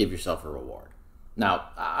 give yourself a reward. Now,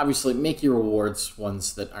 obviously, make your rewards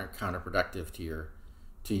ones that aren't counterproductive to your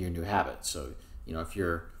new habit. So, if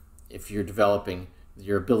you're developing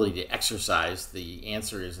your ability to exercise, the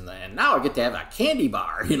answer is and now I get to have a candy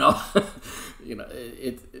bar. Make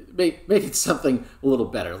it something a little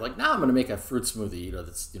better. Like, now I'm going to make a fruit smoothie.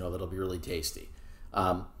 That'll be really tasty.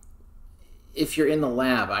 If you're in the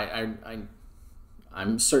lab,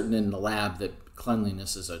 I'm certain in the lab that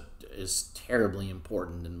cleanliness is terribly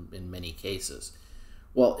important in many cases.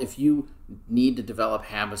 Well, if you need to develop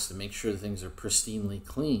habits to make sure things are pristinely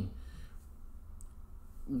clean,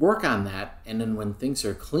 work on that, and then when things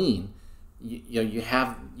are clean, you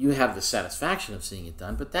have the satisfaction of seeing it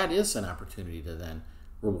done. But that is an opportunity to then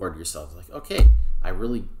reward yourself. Like, okay, I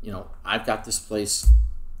really, I've got this place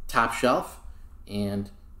top shelf,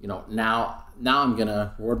 and now I'm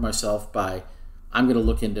gonna reward myself by I'm gonna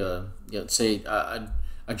look into say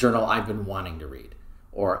a journal I've been wanting to read,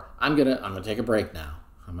 or I'm gonna take a break now.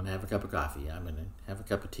 I'm gonna have a cup of coffee. I'm gonna have a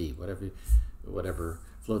cup of tea. Whatever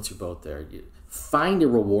floats your boat there. Find a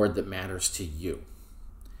reward that matters to you.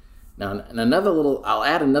 Now, and I'll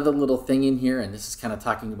add another little thing in here, and this is kind of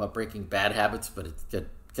talking about breaking bad habits, but it's good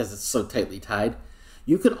because it's so tightly tied.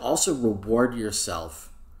 You can also reward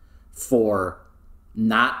yourself for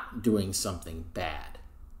not doing something bad.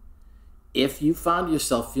 If you found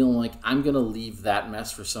yourself feeling like, I'm going to leave that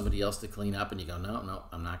mess for somebody else to clean up, and you go, no,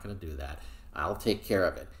 I'm not going to do that. I'll take care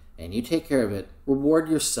of it. And you take care of it, reward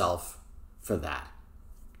yourself for that.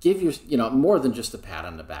 Give your, more than just a pat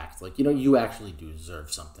on the back. It's like, you actually do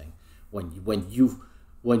deserve something. When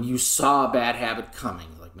you saw a bad habit coming,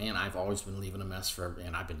 like, man, I've always been leaving a mess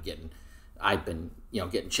and I've been getting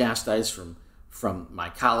chastised from my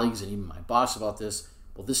colleagues and even my boss about this.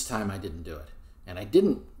 Well, this time I didn't do it. And I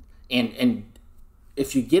didn't, and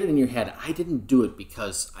if you get it in your head, I didn't do it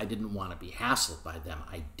because I didn't want to be hassled by them.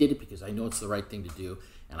 I did it because I know it's the right thing to do,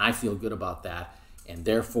 and I feel good about that, and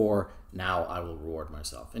therefore now I will reward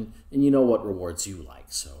myself. And you know what rewards you like,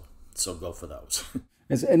 so go for those.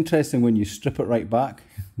 It's interesting when you strip it right back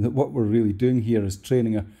that what we're really doing here is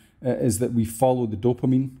training is that we follow the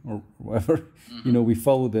dopamine or whatever. Mm-hmm. We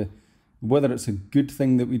follow whether it's a good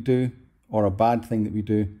thing that we do or a bad thing that we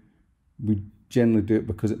do, we generally do it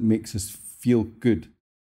because it makes us feel good.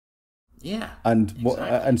 Yeah.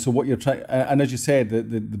 And so what you're trying, and as you said,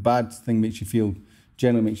 the bad thing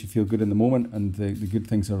generally makes you feel good in the moment, and the good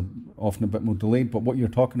things are often a bit more delayed. But what you're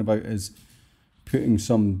talking about is putting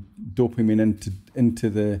some dopamine into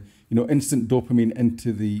the instant dopamine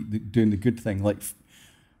into the doing the good thing, like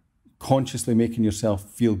consciously making yourself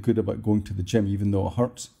feel good about going to the gym even though it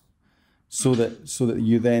hurts, so that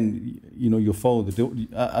you then you'll follow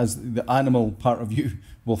as the animal part of you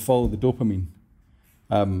will follow the dopamine.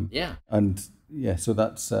 So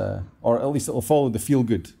that's or at least it'll follow the feel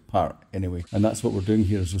good part anyway. And that's what we're doing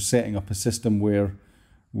here, is we're setting up a system where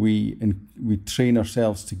we train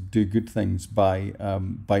ourselves to do good things by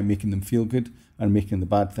making them feel good and making the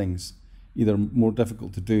bad things either more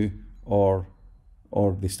difficult to do or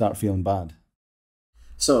they start feeling bad.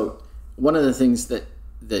 So one of the things that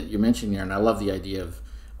you're mentioning here, and I love the idea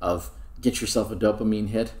of get yourself a dopamine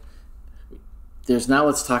hit.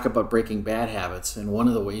 Let's talk about breaking bad habits, and one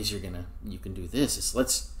of the ways you can do this is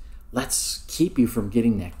let's keep you from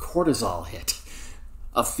getting that cortisol hit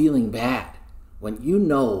of feeling bad. When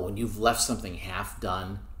you've left something half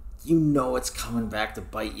done, it's coming back to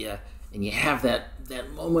bite you, and you have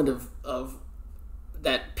that moment of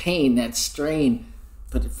that pain, that strain,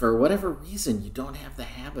 but for whatever reason, you don't have the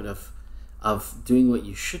habit of doing what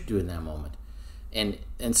you should do in that moment.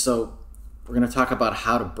 And so we're going to talk about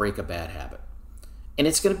how to break a bad habit. And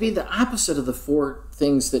it's going to be the opposite of the 4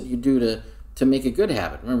 things that you do to make a good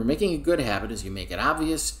habit. Remember, making a good habit is you make it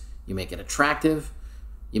obvious, you make it attractive,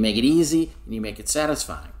 you make it easy, and you make it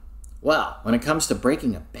satisfying. Well, when it comes to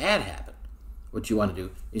breaking a bad habit, what you want to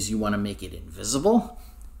do is you want to make it invisible,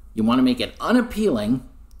 you want to make it unappealing,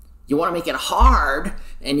 you want to make it hard,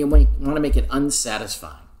 and you want to make it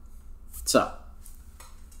unsatisfying. So,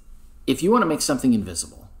 if you want to make something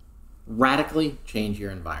invisible, radically change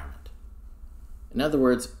your environment. In other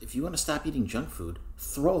words, if you want to stop eating junk food,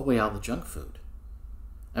 throw away all the junk food.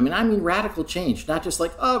 I mean radical change, not just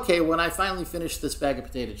like, okay, when I finally finish this bag of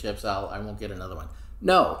potato chips, I won't get another one.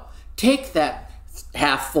 No, take that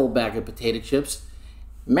half full bag of potato chips,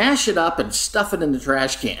 mash it up and stuff it in the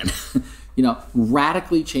trash can.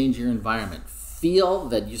 Radically change your environment. Feel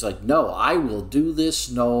that you're like, no, I will do this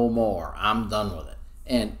no more. I'm done with it.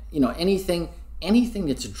 And, anything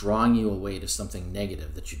that's drawing you away to something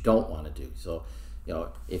negative that you don't want to do. So,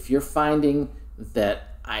 if you're finding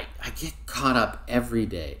that I get caught up every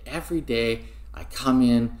day I come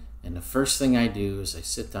in and the first thing I do is I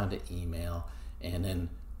sit down to email, and then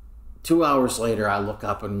 2 hours later I look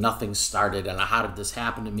up and nothing started, and how did this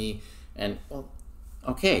happen to me? And, well,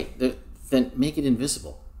 okay, then make it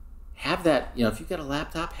invisible. Have that, if you've got a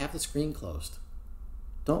laptop, have the screen closed.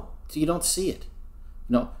 You don't see it.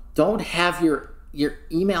 Don't have your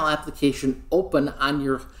email application open on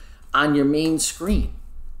your main screen,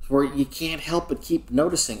 where you can't help but keep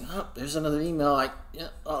noticing, there's another email.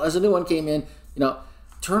 There's a new one came in.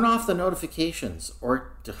 Turn off the notifications,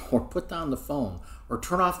 or put down the phone, or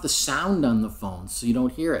turn off the sound on the phone so you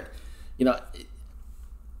don't hear it.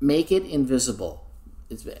 Make it invisible.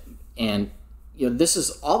 And this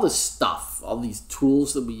is all this stuff, all these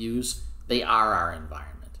tools that we use. They are our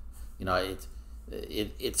environment.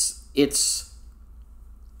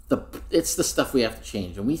 It's the stuff we have to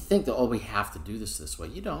change, and we think that we have to do this way.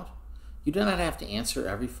 You don't. You do not have to answer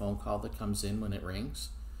every phone call that comes in when it rings.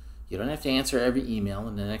 You don't have to answer every email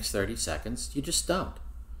in the next 30 seconds. You just don't.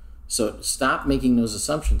 So stop making those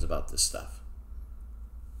assumptions about this stuff.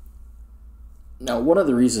 Now, one of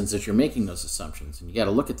the reasons that you're making those assumptions, and you got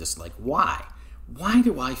to look at this like, why? Why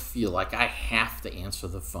do I feel like I have to answer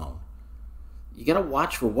the phone? you got to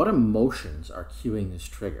watch for what emotions are cueing this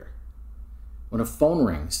trigger. When a phone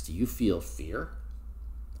rings, do you feel fear?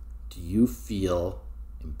 Do you feel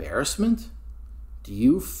embarrassment? Do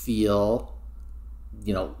you feel,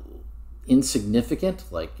 insignificant?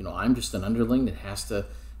 Like, I'm just an underling that has to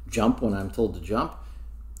jump when I'm told to jump.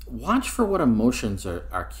 Watch for what emotions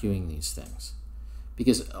are cueing these things.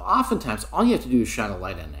 Because oftentimes, all you have to do is shine a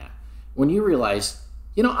light on that. When you realize,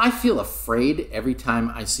 I feel afraid every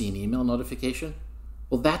time I see an email notification.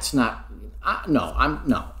 Well, that's not.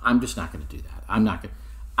 I'm just not going to do that. I'm not going.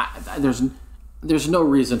 There's no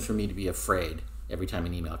reason for me to be afraid every time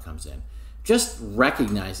an email comes in. Just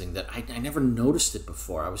recognizing that I never noticed it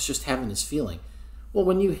before. I was just having this feeling. Well,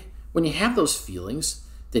 when you have those feelings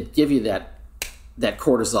that give you that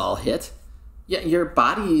cortisol hit, your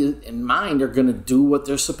body and mind are going to do what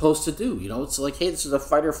they're supposed to do. It's like, hey, this is a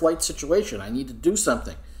fight or flight situation. I need to do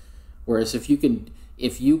something. Whereas if you can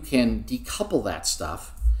decouple that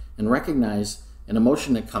stuff and recognize an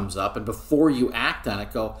emotion that comes up, and before you act on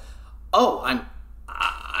it, go, oh,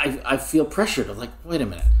 I feel pressured. I'm like, wait a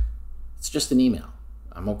minute, it's just an email.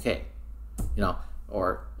 I'm okay.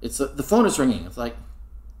 Or it's the phone is ringing. It's like,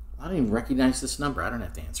 I don't even recognize this number. I don't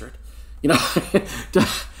have to answer it.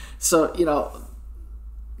 So,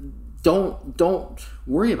 don't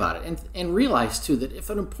worry about it. And realize, too, that if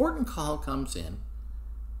an important call comes in,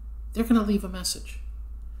 they're going to leave a message.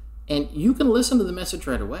 And you can listen to the message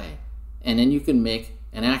right away, and then you can make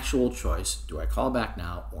an actual choice. Do I call back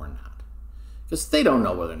now or not? Because they don't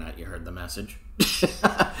know whether or not you heard the message.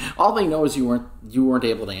 All they know is you weren't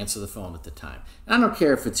able to answer the phone at the time. And I don't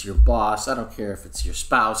care if it's your boss. I don't care if it's your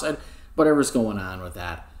spouse. Whatever's going on with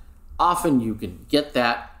that. Often you can get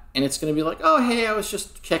that, and it's going to be like, oh, hey, I was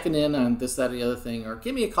just checking in on this, that, or the other thing. Or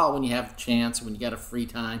give me a call when you have a chance, when you got a free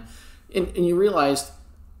time. And you realized,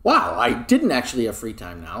 wow, I didn't actually have free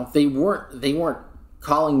time now. They weren't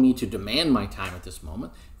calling me to demand my time at this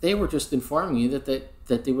moment. They were just informing me that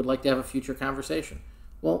they would like to have a future conversation.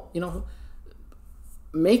 Well,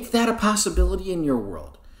 make that a possibility in your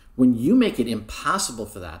world. When you make it impossible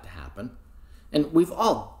for that to happen, and we've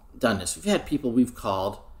all done this. We've had people we've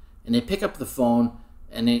called, and they pick up the phone,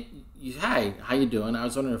 and hi, how you doing? I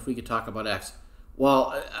was wondering if we could talk about X.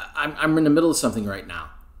 Well, I'm in the middle of something right now.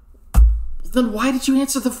 Then why did you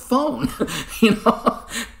answer the phone?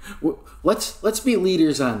 Let's be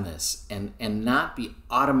leaders on this and not be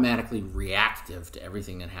automatically reactive to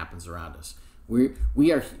everything that happens around us.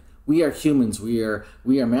 We are humans. We are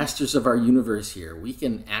masters of our universe here. We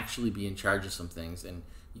can actually be in charge of some things, and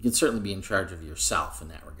you can certainly be in charge of yourself in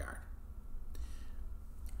that regard.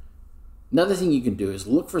 Another thing you can do is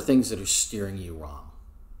look for things that are steering you wrong.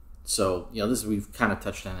 So, we've kind of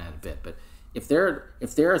touched on that a bit, but if there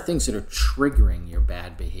are things that are triggering your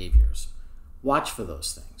bad behaviors, watch for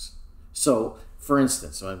those things. So, for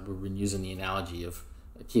instance, we've been using the analogy of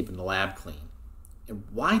keeping the lab clean. And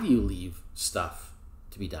why do you leave stuff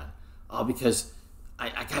to be done? Oh, because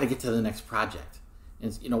I got to get to the next project.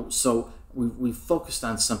 And, so we've focused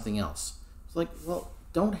on something else. It's like, well,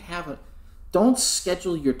 don't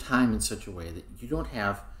schedule your time in such a way that you don't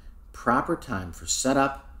have proper time for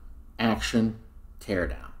setup, action, tear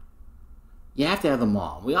down. You have to have them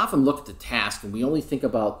all. We often look at the task and we only think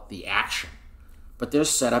about the action, but there's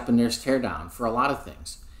setup and there's tear down for a lot of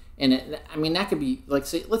things. And that could be like,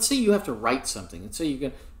 let's say you have to write something. Let's say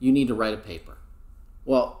you need to write a paper.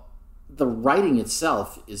 Well, the writing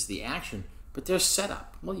itself is the action, but there's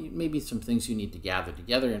setup. Well, maybe some things you need to gather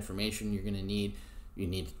together, information you're going to need. You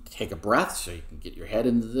need to take a breath so you can get your head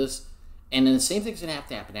into this. And then the same thing's going to have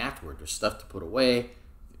to happen afterward. There's stuff to put away.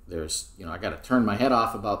 There's, I got to turn my head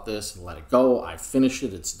off about this and let it go. I finished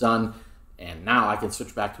it. It's done. And now I can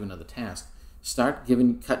switch back to another task. Start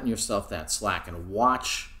cutting yourself that slack and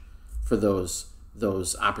watch for those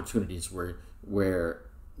opportunities where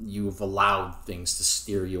you've allowed things to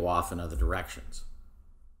steer you off in other directions.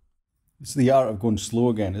 It's the art of going slow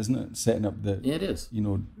again, isn't it? Setting up it is.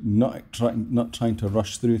 Not trying to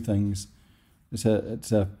rush through things. It's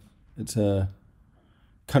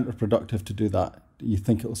counterproductive to do that. You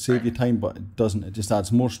think it'll save you time, but it doesn't. It just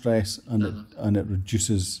adds more stress and it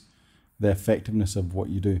reduces the effectiveness of what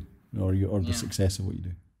you do or the success of what you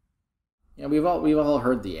do. Yeah, we've all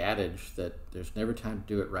heard the adage that there's never time to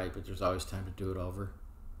do it right, but there's always time to do it over.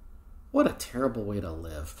 What a terrible way to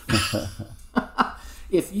live.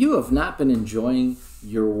 If you have not been enjoying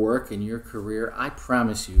your work and your career, I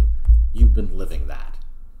promise you've been living that.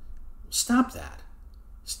 Stop that.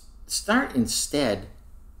 Start instead,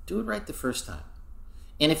 do it right the first time.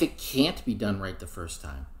 And if it can't be done right the first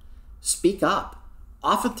time, speak up.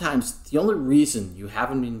 Oftentimes, the only reason you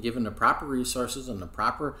haven't been given the proper resources and the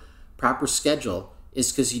proper proper schedule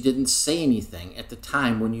is because you didn't say anything at the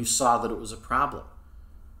time when you saw that it was a problem.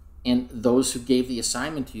 And those who gave the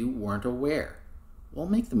assignment to you weren't aware. Well,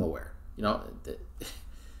 make them aware.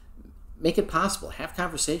 Make it possible. Have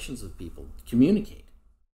conversations with people. Communicate.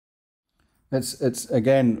 It's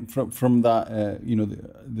again from that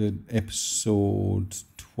the episode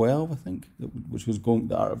 12, I think, which was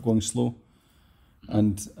the art of going slow,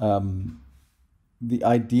 and the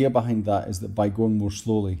idea behind that is that by going more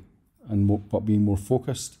slowly but being more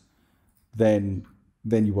focused, then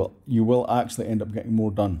you will actually end up getting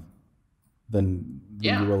more done than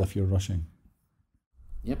you will if you're rushing.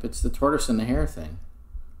 Yep, it's the tortoise and the hare thing.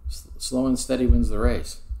 Slow and steady wins the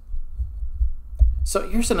race. So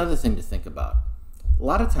here's another thing to think about. A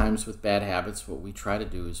lot of times with bad habits, what we try to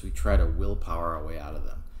do is we try to willpower our way out of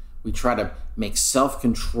them. We try to make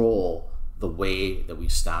self-control the way that we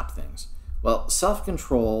stop things. Well,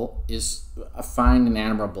 self-control is a fine and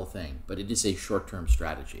admirable thing, but it is a short-term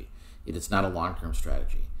strategy. It is not a long-term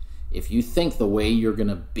strategy. If you think the way you're going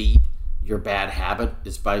to beat your bad habit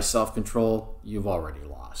is by self-control, you've already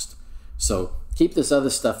lost. So keep this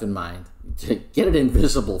other stuff in mind. Get it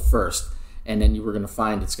invisible first, and then you were going to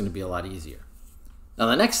find it's going to be a lot easier. Now,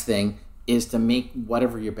 the next thing is to make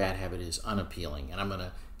whatever your bad habit is unappealing. And I'm going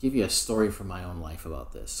to give you a story from my own life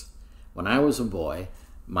about this. When I was a boy,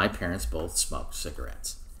 my parents both smoked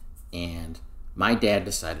cigarettes. And my dad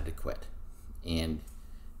decided to quit. And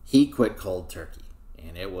he quit cold turkey.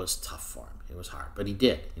 And it was tough for him. It was hard. But he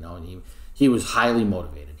did, and he was highly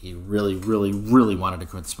motivated. He really, really, really wanted to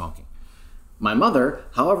quit smoking. My mother,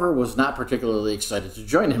 however, was not particularly excited to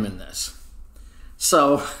join him in this.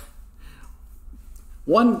 So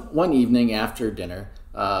one evening after dinner,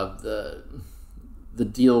 the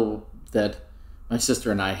deal that my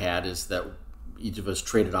sister and I had is that each of us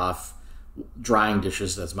traded off drying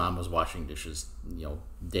dishes as Mom was washing dishes,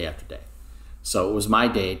 day after day. So it was my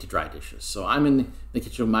day to dry dishes. So I'm in the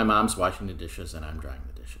kitchen, my mom's washing the dishes, and I'm drying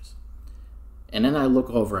the dishes. And then I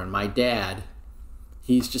look over, and my dad,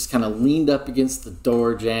 he's just kind of leaned up against the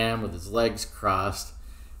door jamb with his legs crossed,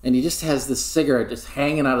 and he just has this cigarette just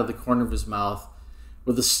hanging out of the corner of his mouth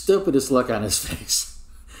with the stupidest look on his face.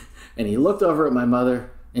 And he looked over at my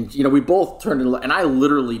mother, and we both turned and I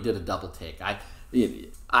literally did a double take. I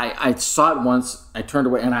saw it once, I turned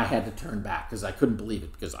away, and I had to turn back because I couldn't believe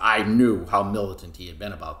it, because I knew how militant he had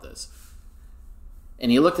been about this.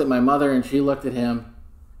 And he looked at my mother, and she looked at him,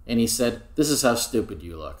 and he said, "This is how stupid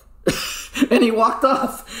you look." And he walked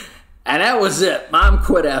off. And that was it. Mom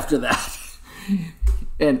quit after that.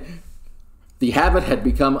 And the habit had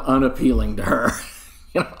become unappealing to her.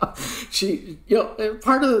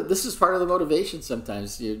 This is part of the motivation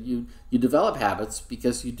sometimes. You develop habits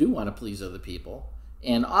because you do want to please other people.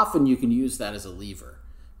 And often you can use that as a lever.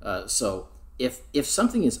 So if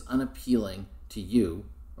something is unappealing to you,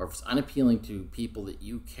 or if it's unappealing to people that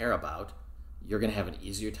you care about, you're going to have an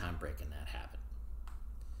easier time breaking that habit.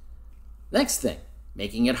 Next thing,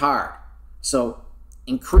 making it hard. So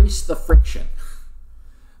increase the friction.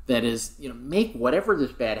 That is, make whatever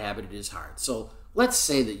this bad habit it is hard. So let's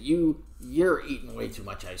say that you're eating way too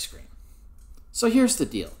much ice cream. So here's the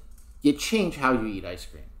deal. You change how you eat ice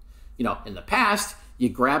cream. In the past, you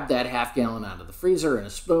grabbed that half gallon out of the freezer and a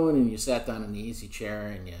spoon, and you sat down in the easy chair,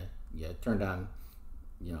 and you turned on,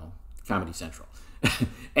 Comedy Central.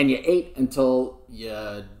 And you ate until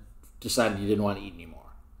you decided you didn't want to eat anymore.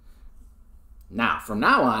 Now, from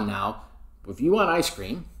now on, if you want ice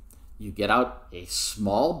cream, you get out a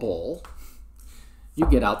small bowl, you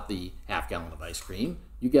get out the half gallon of ice cream,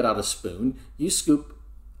 you get out a spoon, you scoop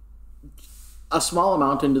a small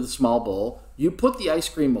amount into the small bowl, you put the ice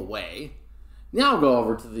cream away. Now go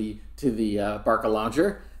over to the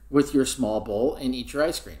Barcalounger with your small bowl and eat your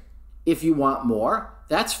ice cream. If you want more,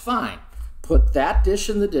 that's fine. Put that dish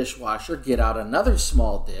in the dishwasher, get out another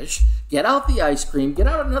small dish, get out the ice cream, get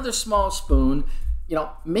out another small spoon.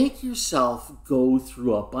 Make yourself go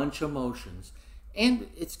through a bunch of motions, and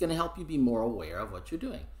it's going to help you be more aware of what you're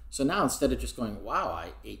doing. So now, instead of just going, wow,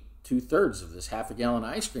 I ate 2/3 of this half a gallon of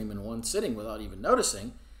ice cream in one sitting without even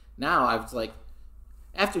noticing, now I was like,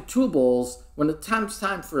 after 2 bowls, when it comes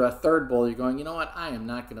time for a 3rd bowl, you're going, you know what, I am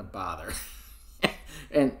not going to bother.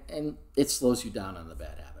 and it slows you down on the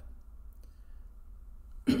bad habit.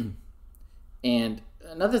 And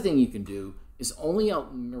another thing you can do is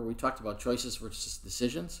remember we talked about choices versus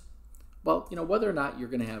decisions? Well, whether or not you're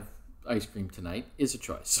going to have ice cream tonight is a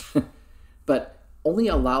choice. But only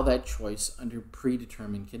allow that choice under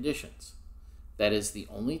predetermined conditions. That is, the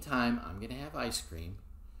only time I'm going to have ice cream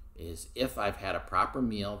is if I've had a proper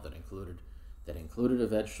meal that included a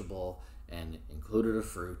vegetable and included a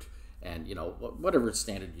fruit and whatever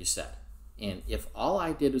standard you set. And if all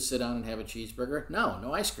I did was sit down and have a cheeseburger,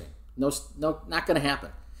 no ice cream, no, not going to happen.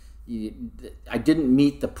 I didn't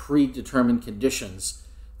meet the predetermined conditions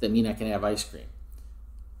that mean I can have ice cream.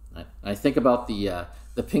 I think about the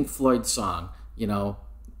Pink Floyd song,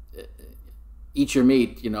 eat your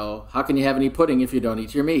meat. How can you have any pudding if you don't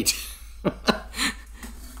eat your meat?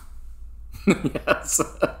 Yes.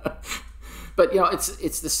 But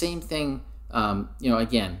it's the same thing.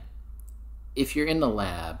 Again, if you're in the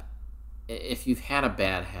lab, if you've had a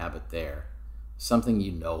bad habit there, something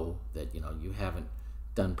that you haven't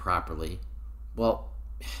done properly, well,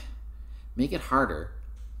 make it harder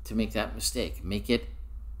to make that mistake. Make it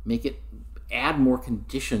add more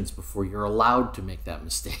conditions before you're allowed to make that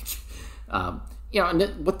mistake. And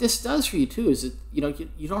what this does for you too is that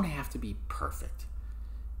you don't have to be perfect.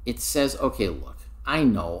 It says, okay, look, I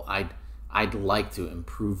know I'd like to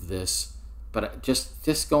improve this, but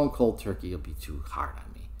just going cold turkey will be too hard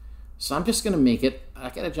on me. So I'm just going to make it. I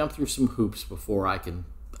got to jump through some hoops before I can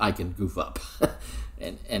goof up,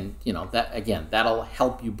 and that again, that'll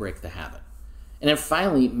help you break the habit. And then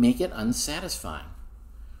finally, make it unsatisfying,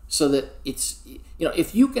 so that it's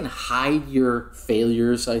if you can hide your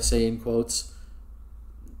failures, I say in quotes,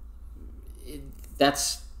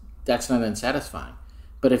 that's not unsatisfying.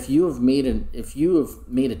 But if you have made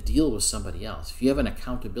a deal with somebody else, if you have an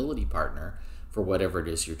accountability partner for whatever it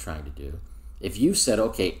is you're trying to do, if you said,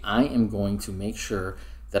 okay, I am going to make sure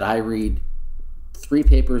that I read 3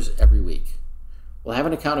 papers every week, well, have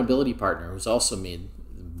an accountability partner who's also made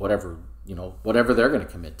whatever they're going to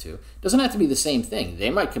commit to. It doesn't have to be the same thing.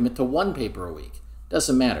 They might commit to 1 paper a week.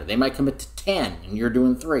 Doesn't matter. They might commit to 10 and you're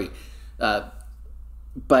doing 3.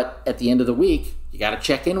 But at the end of the week, you got to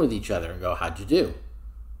check in with each other and go, how'd you do?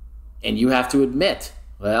 And you have to admit,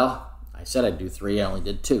 well, I said I'd do 3, I only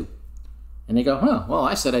did 2. And they go, well,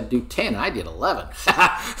 I said I'd do 10, I did 11.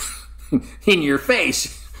 In your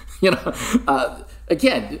face.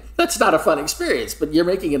 Again, that's not a fun experience, but you're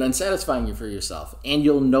making it unsatisfying for yourself. And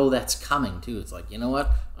you'll know that's coming too. It's like, you know what?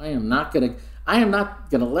 I am not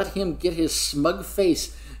gonna let him get his smug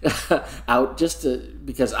face out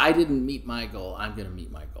because I didn't meet my goal. I'm gonna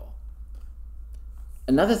meet my goal.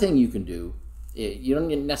 Another thing you can do, you don't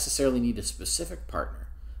necessarily need a specific partner,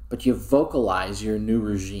 but you vocalize your new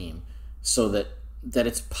regime so that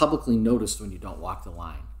it's publicly noticed when you don't walk the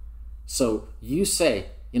line. So you say,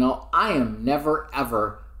 I am never,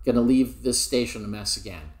 ever going to leave this station a mess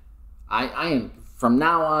again. I am, from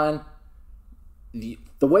now on, the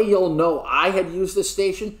way you'll know I had used this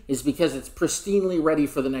station is because it's pristinely ready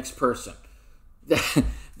for the next person.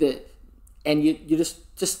 And you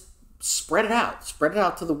just spread it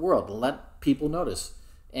out to the world and let people notice.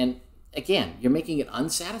 And again, you're making it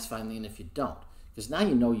unsatisfying if you don't, because now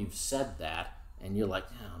you've said that and you're like,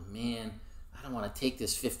 oh man, I don't want to take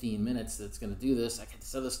this 15 minutes that's going to do this. I got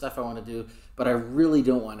this other stuff I want to do, but I really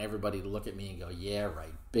don't want everybody to look at me and go, yeah,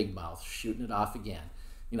 right, big mouth, shooting it off again.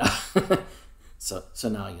 So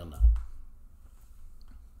now you'll know.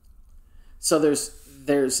 So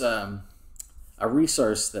there's a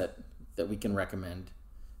resource that we can recommend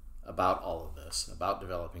about all of this, about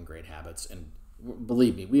developing great habits. And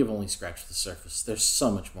believe me, we have only scratched the surface. There's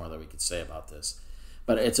so much more that we could say about this.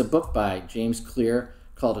 But it's a book by James Clear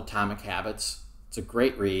called Atomic Habits. It's a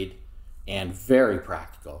great read and very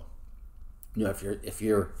practical. If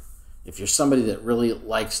you're somebody that really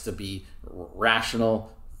likes to be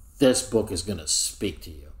rational, this book is going to speak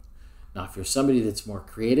to you. Now, if you're somebody that's more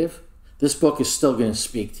creative, this book is still going to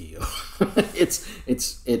speak to you.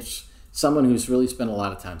 It's someone who's really spent a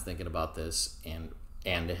lot of time thinking about this and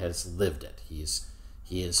has lived it. He's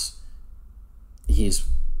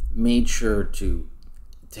made sure to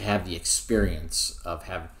have the experience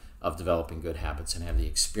of developing good habits and have the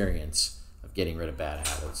experience of getting rid of bad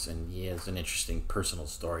habits. And he has an interesting personal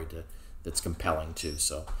story that's compelling too.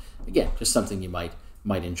 So again, just something you might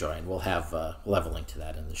enjoy, and we'll have a link to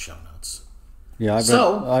that in the show notes. Yeah,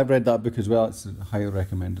 I've read that book as well. It's highly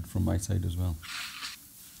recommended from my side as well.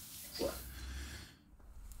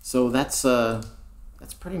 So that's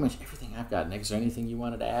pretty much everything I've got. Nick, is there anything you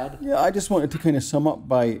wanted to add? Yeah, I just wanted to kind of sum up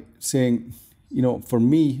by saying, for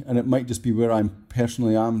me, and it might just be where I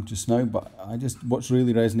personally am just now, but what's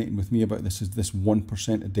really resonating with me about this is this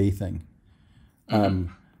 1% a day thing. In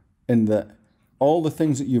that all the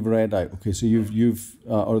things that you've read out, okay, so you've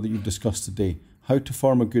or that you've discussed today, how to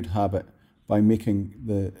form a good habit by making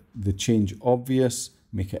the change obvious,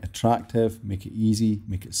 make it attractive, make it easy,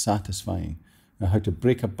 make it satisfying. Now, how to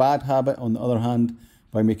break a bad habit, on the other hand,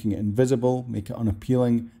 by making it invisible, make it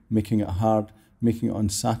unappealing, making it hard, making it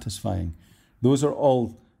unsatisfying. Those are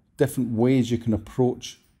all different ways you can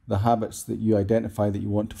approach the habits that you identify that you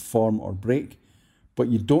want to form or break, but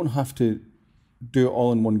you don't have to do it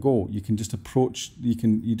all in one go. You can just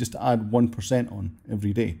you just add 1% on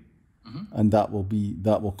every day, and that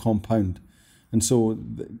will compound. And so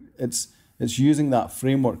it's using that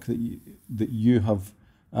framework that you have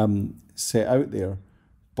set out there,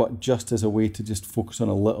 but just as a way to just focus on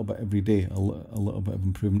a little bit every day, a little bit of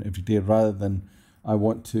improvement every day, rather than I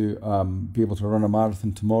want to be able to run a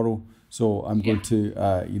marathon tomorrow, so I'm going to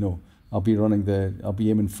I'll be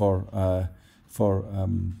aiming for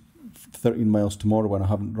 13 miles tomorrow when I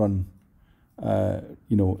haven't run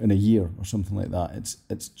in a year or something like that.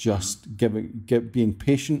 It's just being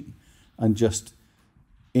patient and just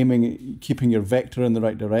keeping your vector in the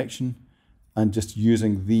right direction, and just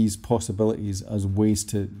using these possibilities as ways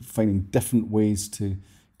to finding different ways to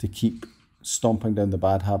keep stomping down the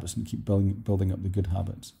bad habits and keep building up the good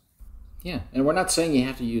habits. Yeah, and we're not saying you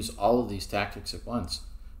have to use all of these tactics at once.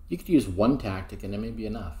 You could use one tactic and it may be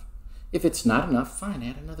enough. If it's not enough, fine,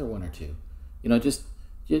 add another one or two. Just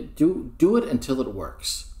do it until it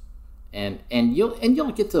works, and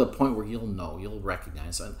you'll get to a point where you'll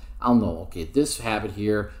recognize. I'll know, okay, this habit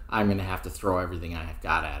here, I'm going to have to throw everything I have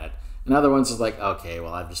got at it. And other ones is like, okay,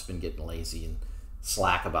 well, I've just been getting lazy and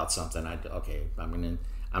slack about something. I'm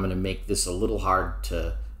gonna make this a little hard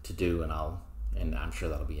to do, and I'm sure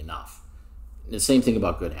that'll be enough. And the same thing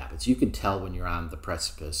about good habits. You can tell when you're on the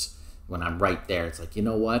precipice. When I'm right there, it's like, you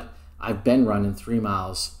know what? I've been running 3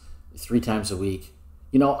 miles 3 times a week.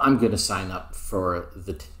 I'm going to sign up for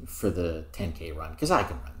the 10K run, because I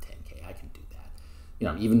can run 10K. I can do that.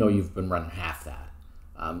 Even though you've been running half that.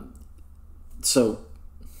 So,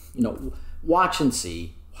 watch and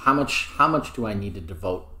see how much do I need to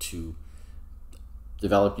devote to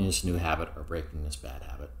developing this new habit or breaking this bad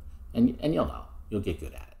habit, and you'll know. You'll get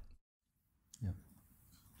good at it. Yeah,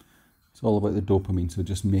 it's all about the dopamine. So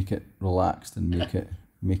just make it relaxed and make it.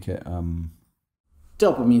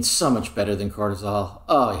 Dopamine's so much better than cortisol.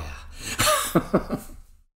 Oh yeah.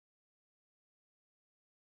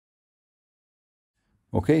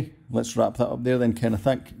 Okay, let's wrap that up there then, Ken. I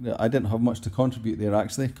think I didn't have much to contribute there,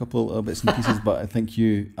 actually. A couple of bits and pieces, but I think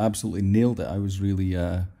you absolutely nailed it. I was really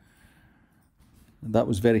that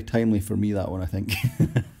was very timely for me, that one, I think.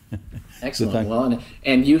 Excellent. Well,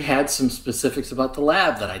 and you had some specifics about the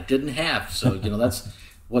lab that I didn't have. So, that's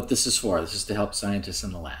what this is for. This is to help scientists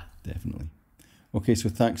in the lab. Definitely. Okay, so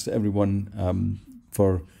thanks to everyone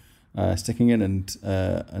for sticking in,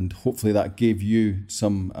 and hopefully that gave you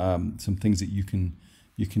some things that you can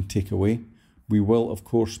take away. We will, of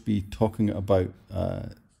course, be talking about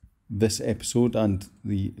this episode and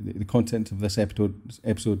the content of this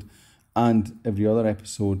episode and every other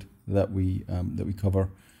episode that we cover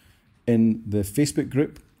in the Facebook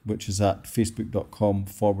group, which is at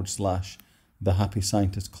facebook.com/The Happy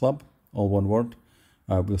Scientist Club, all one word.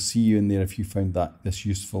 We'll see you in there if you found this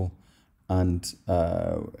useful, and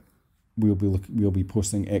we'll be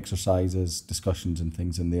posting exercises, discussions, and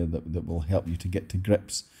things in there that will help you to get to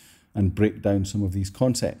grips and break down some of these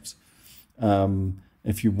concepts.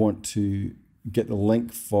 If you want to get the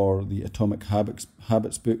link for the Atomic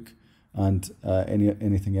Habits book and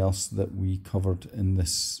anything else that we covered in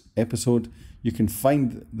this episode, you can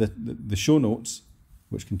find the show notes,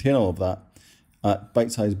 which contain all of that, at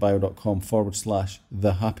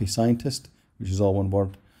bitesizebio.com/The Happy Scientist, which is all one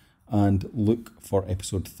word, and look for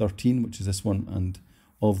episode 13, which is this one, and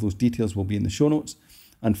all of those details will be in the show notes.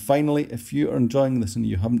 And finally, if you are enjoying this and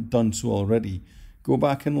you haven't done so already, go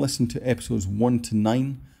back and listen to episodes 1 to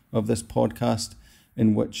 9 of this podcast,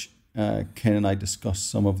 in which Ken and I discuss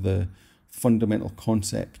some of the fundamental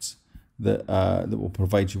concepts that will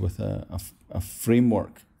provide you with a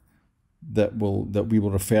framework that we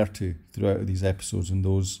will refer to throughout these episodes, and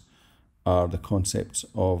those are the concepts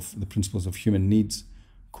of the principles of human needs,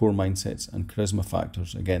 core mindsets, and charisma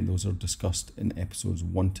factors. Again, those are discussed in episodes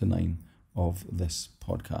 1 to 9 of this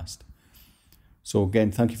podcast. So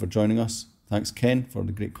again, thank you for joining us. Thanks, Ken, for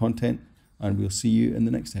the great content, and we'll see you in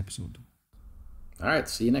the next episode. All right,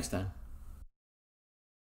 see you next time.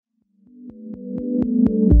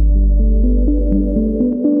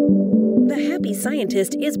 The Happy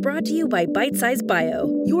Scientist is brought to you by Bite-Size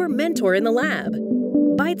Bio, your mentor in the lab.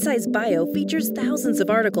 Bite-Size Bio features thousands of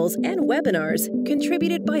articles and webinars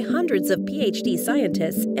contributed by hundreds of PhD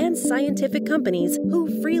scientists and scientific companies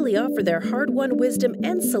who freely offer their hard-won wisdom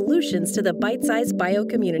and solutions to the Bite-Size Bio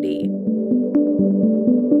community.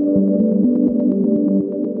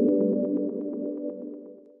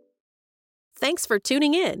 Thanks for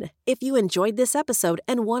tuning in. If you enjoyed this episode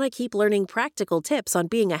and want to keep learning practical tips on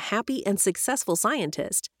being a happy and successful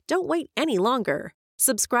scientist, don't wait any longer.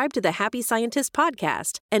 Subscribe to the Happy Scientist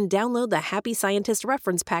podcast and download the Happy Scientist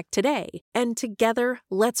reference pack today. And together,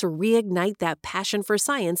 let's reignite that passion for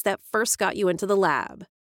science that first got you into the lab.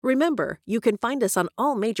 Remember, you can find us on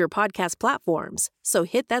all major podcast platforms, so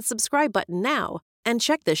hit that subscribe button now and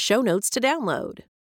check the show notes to download.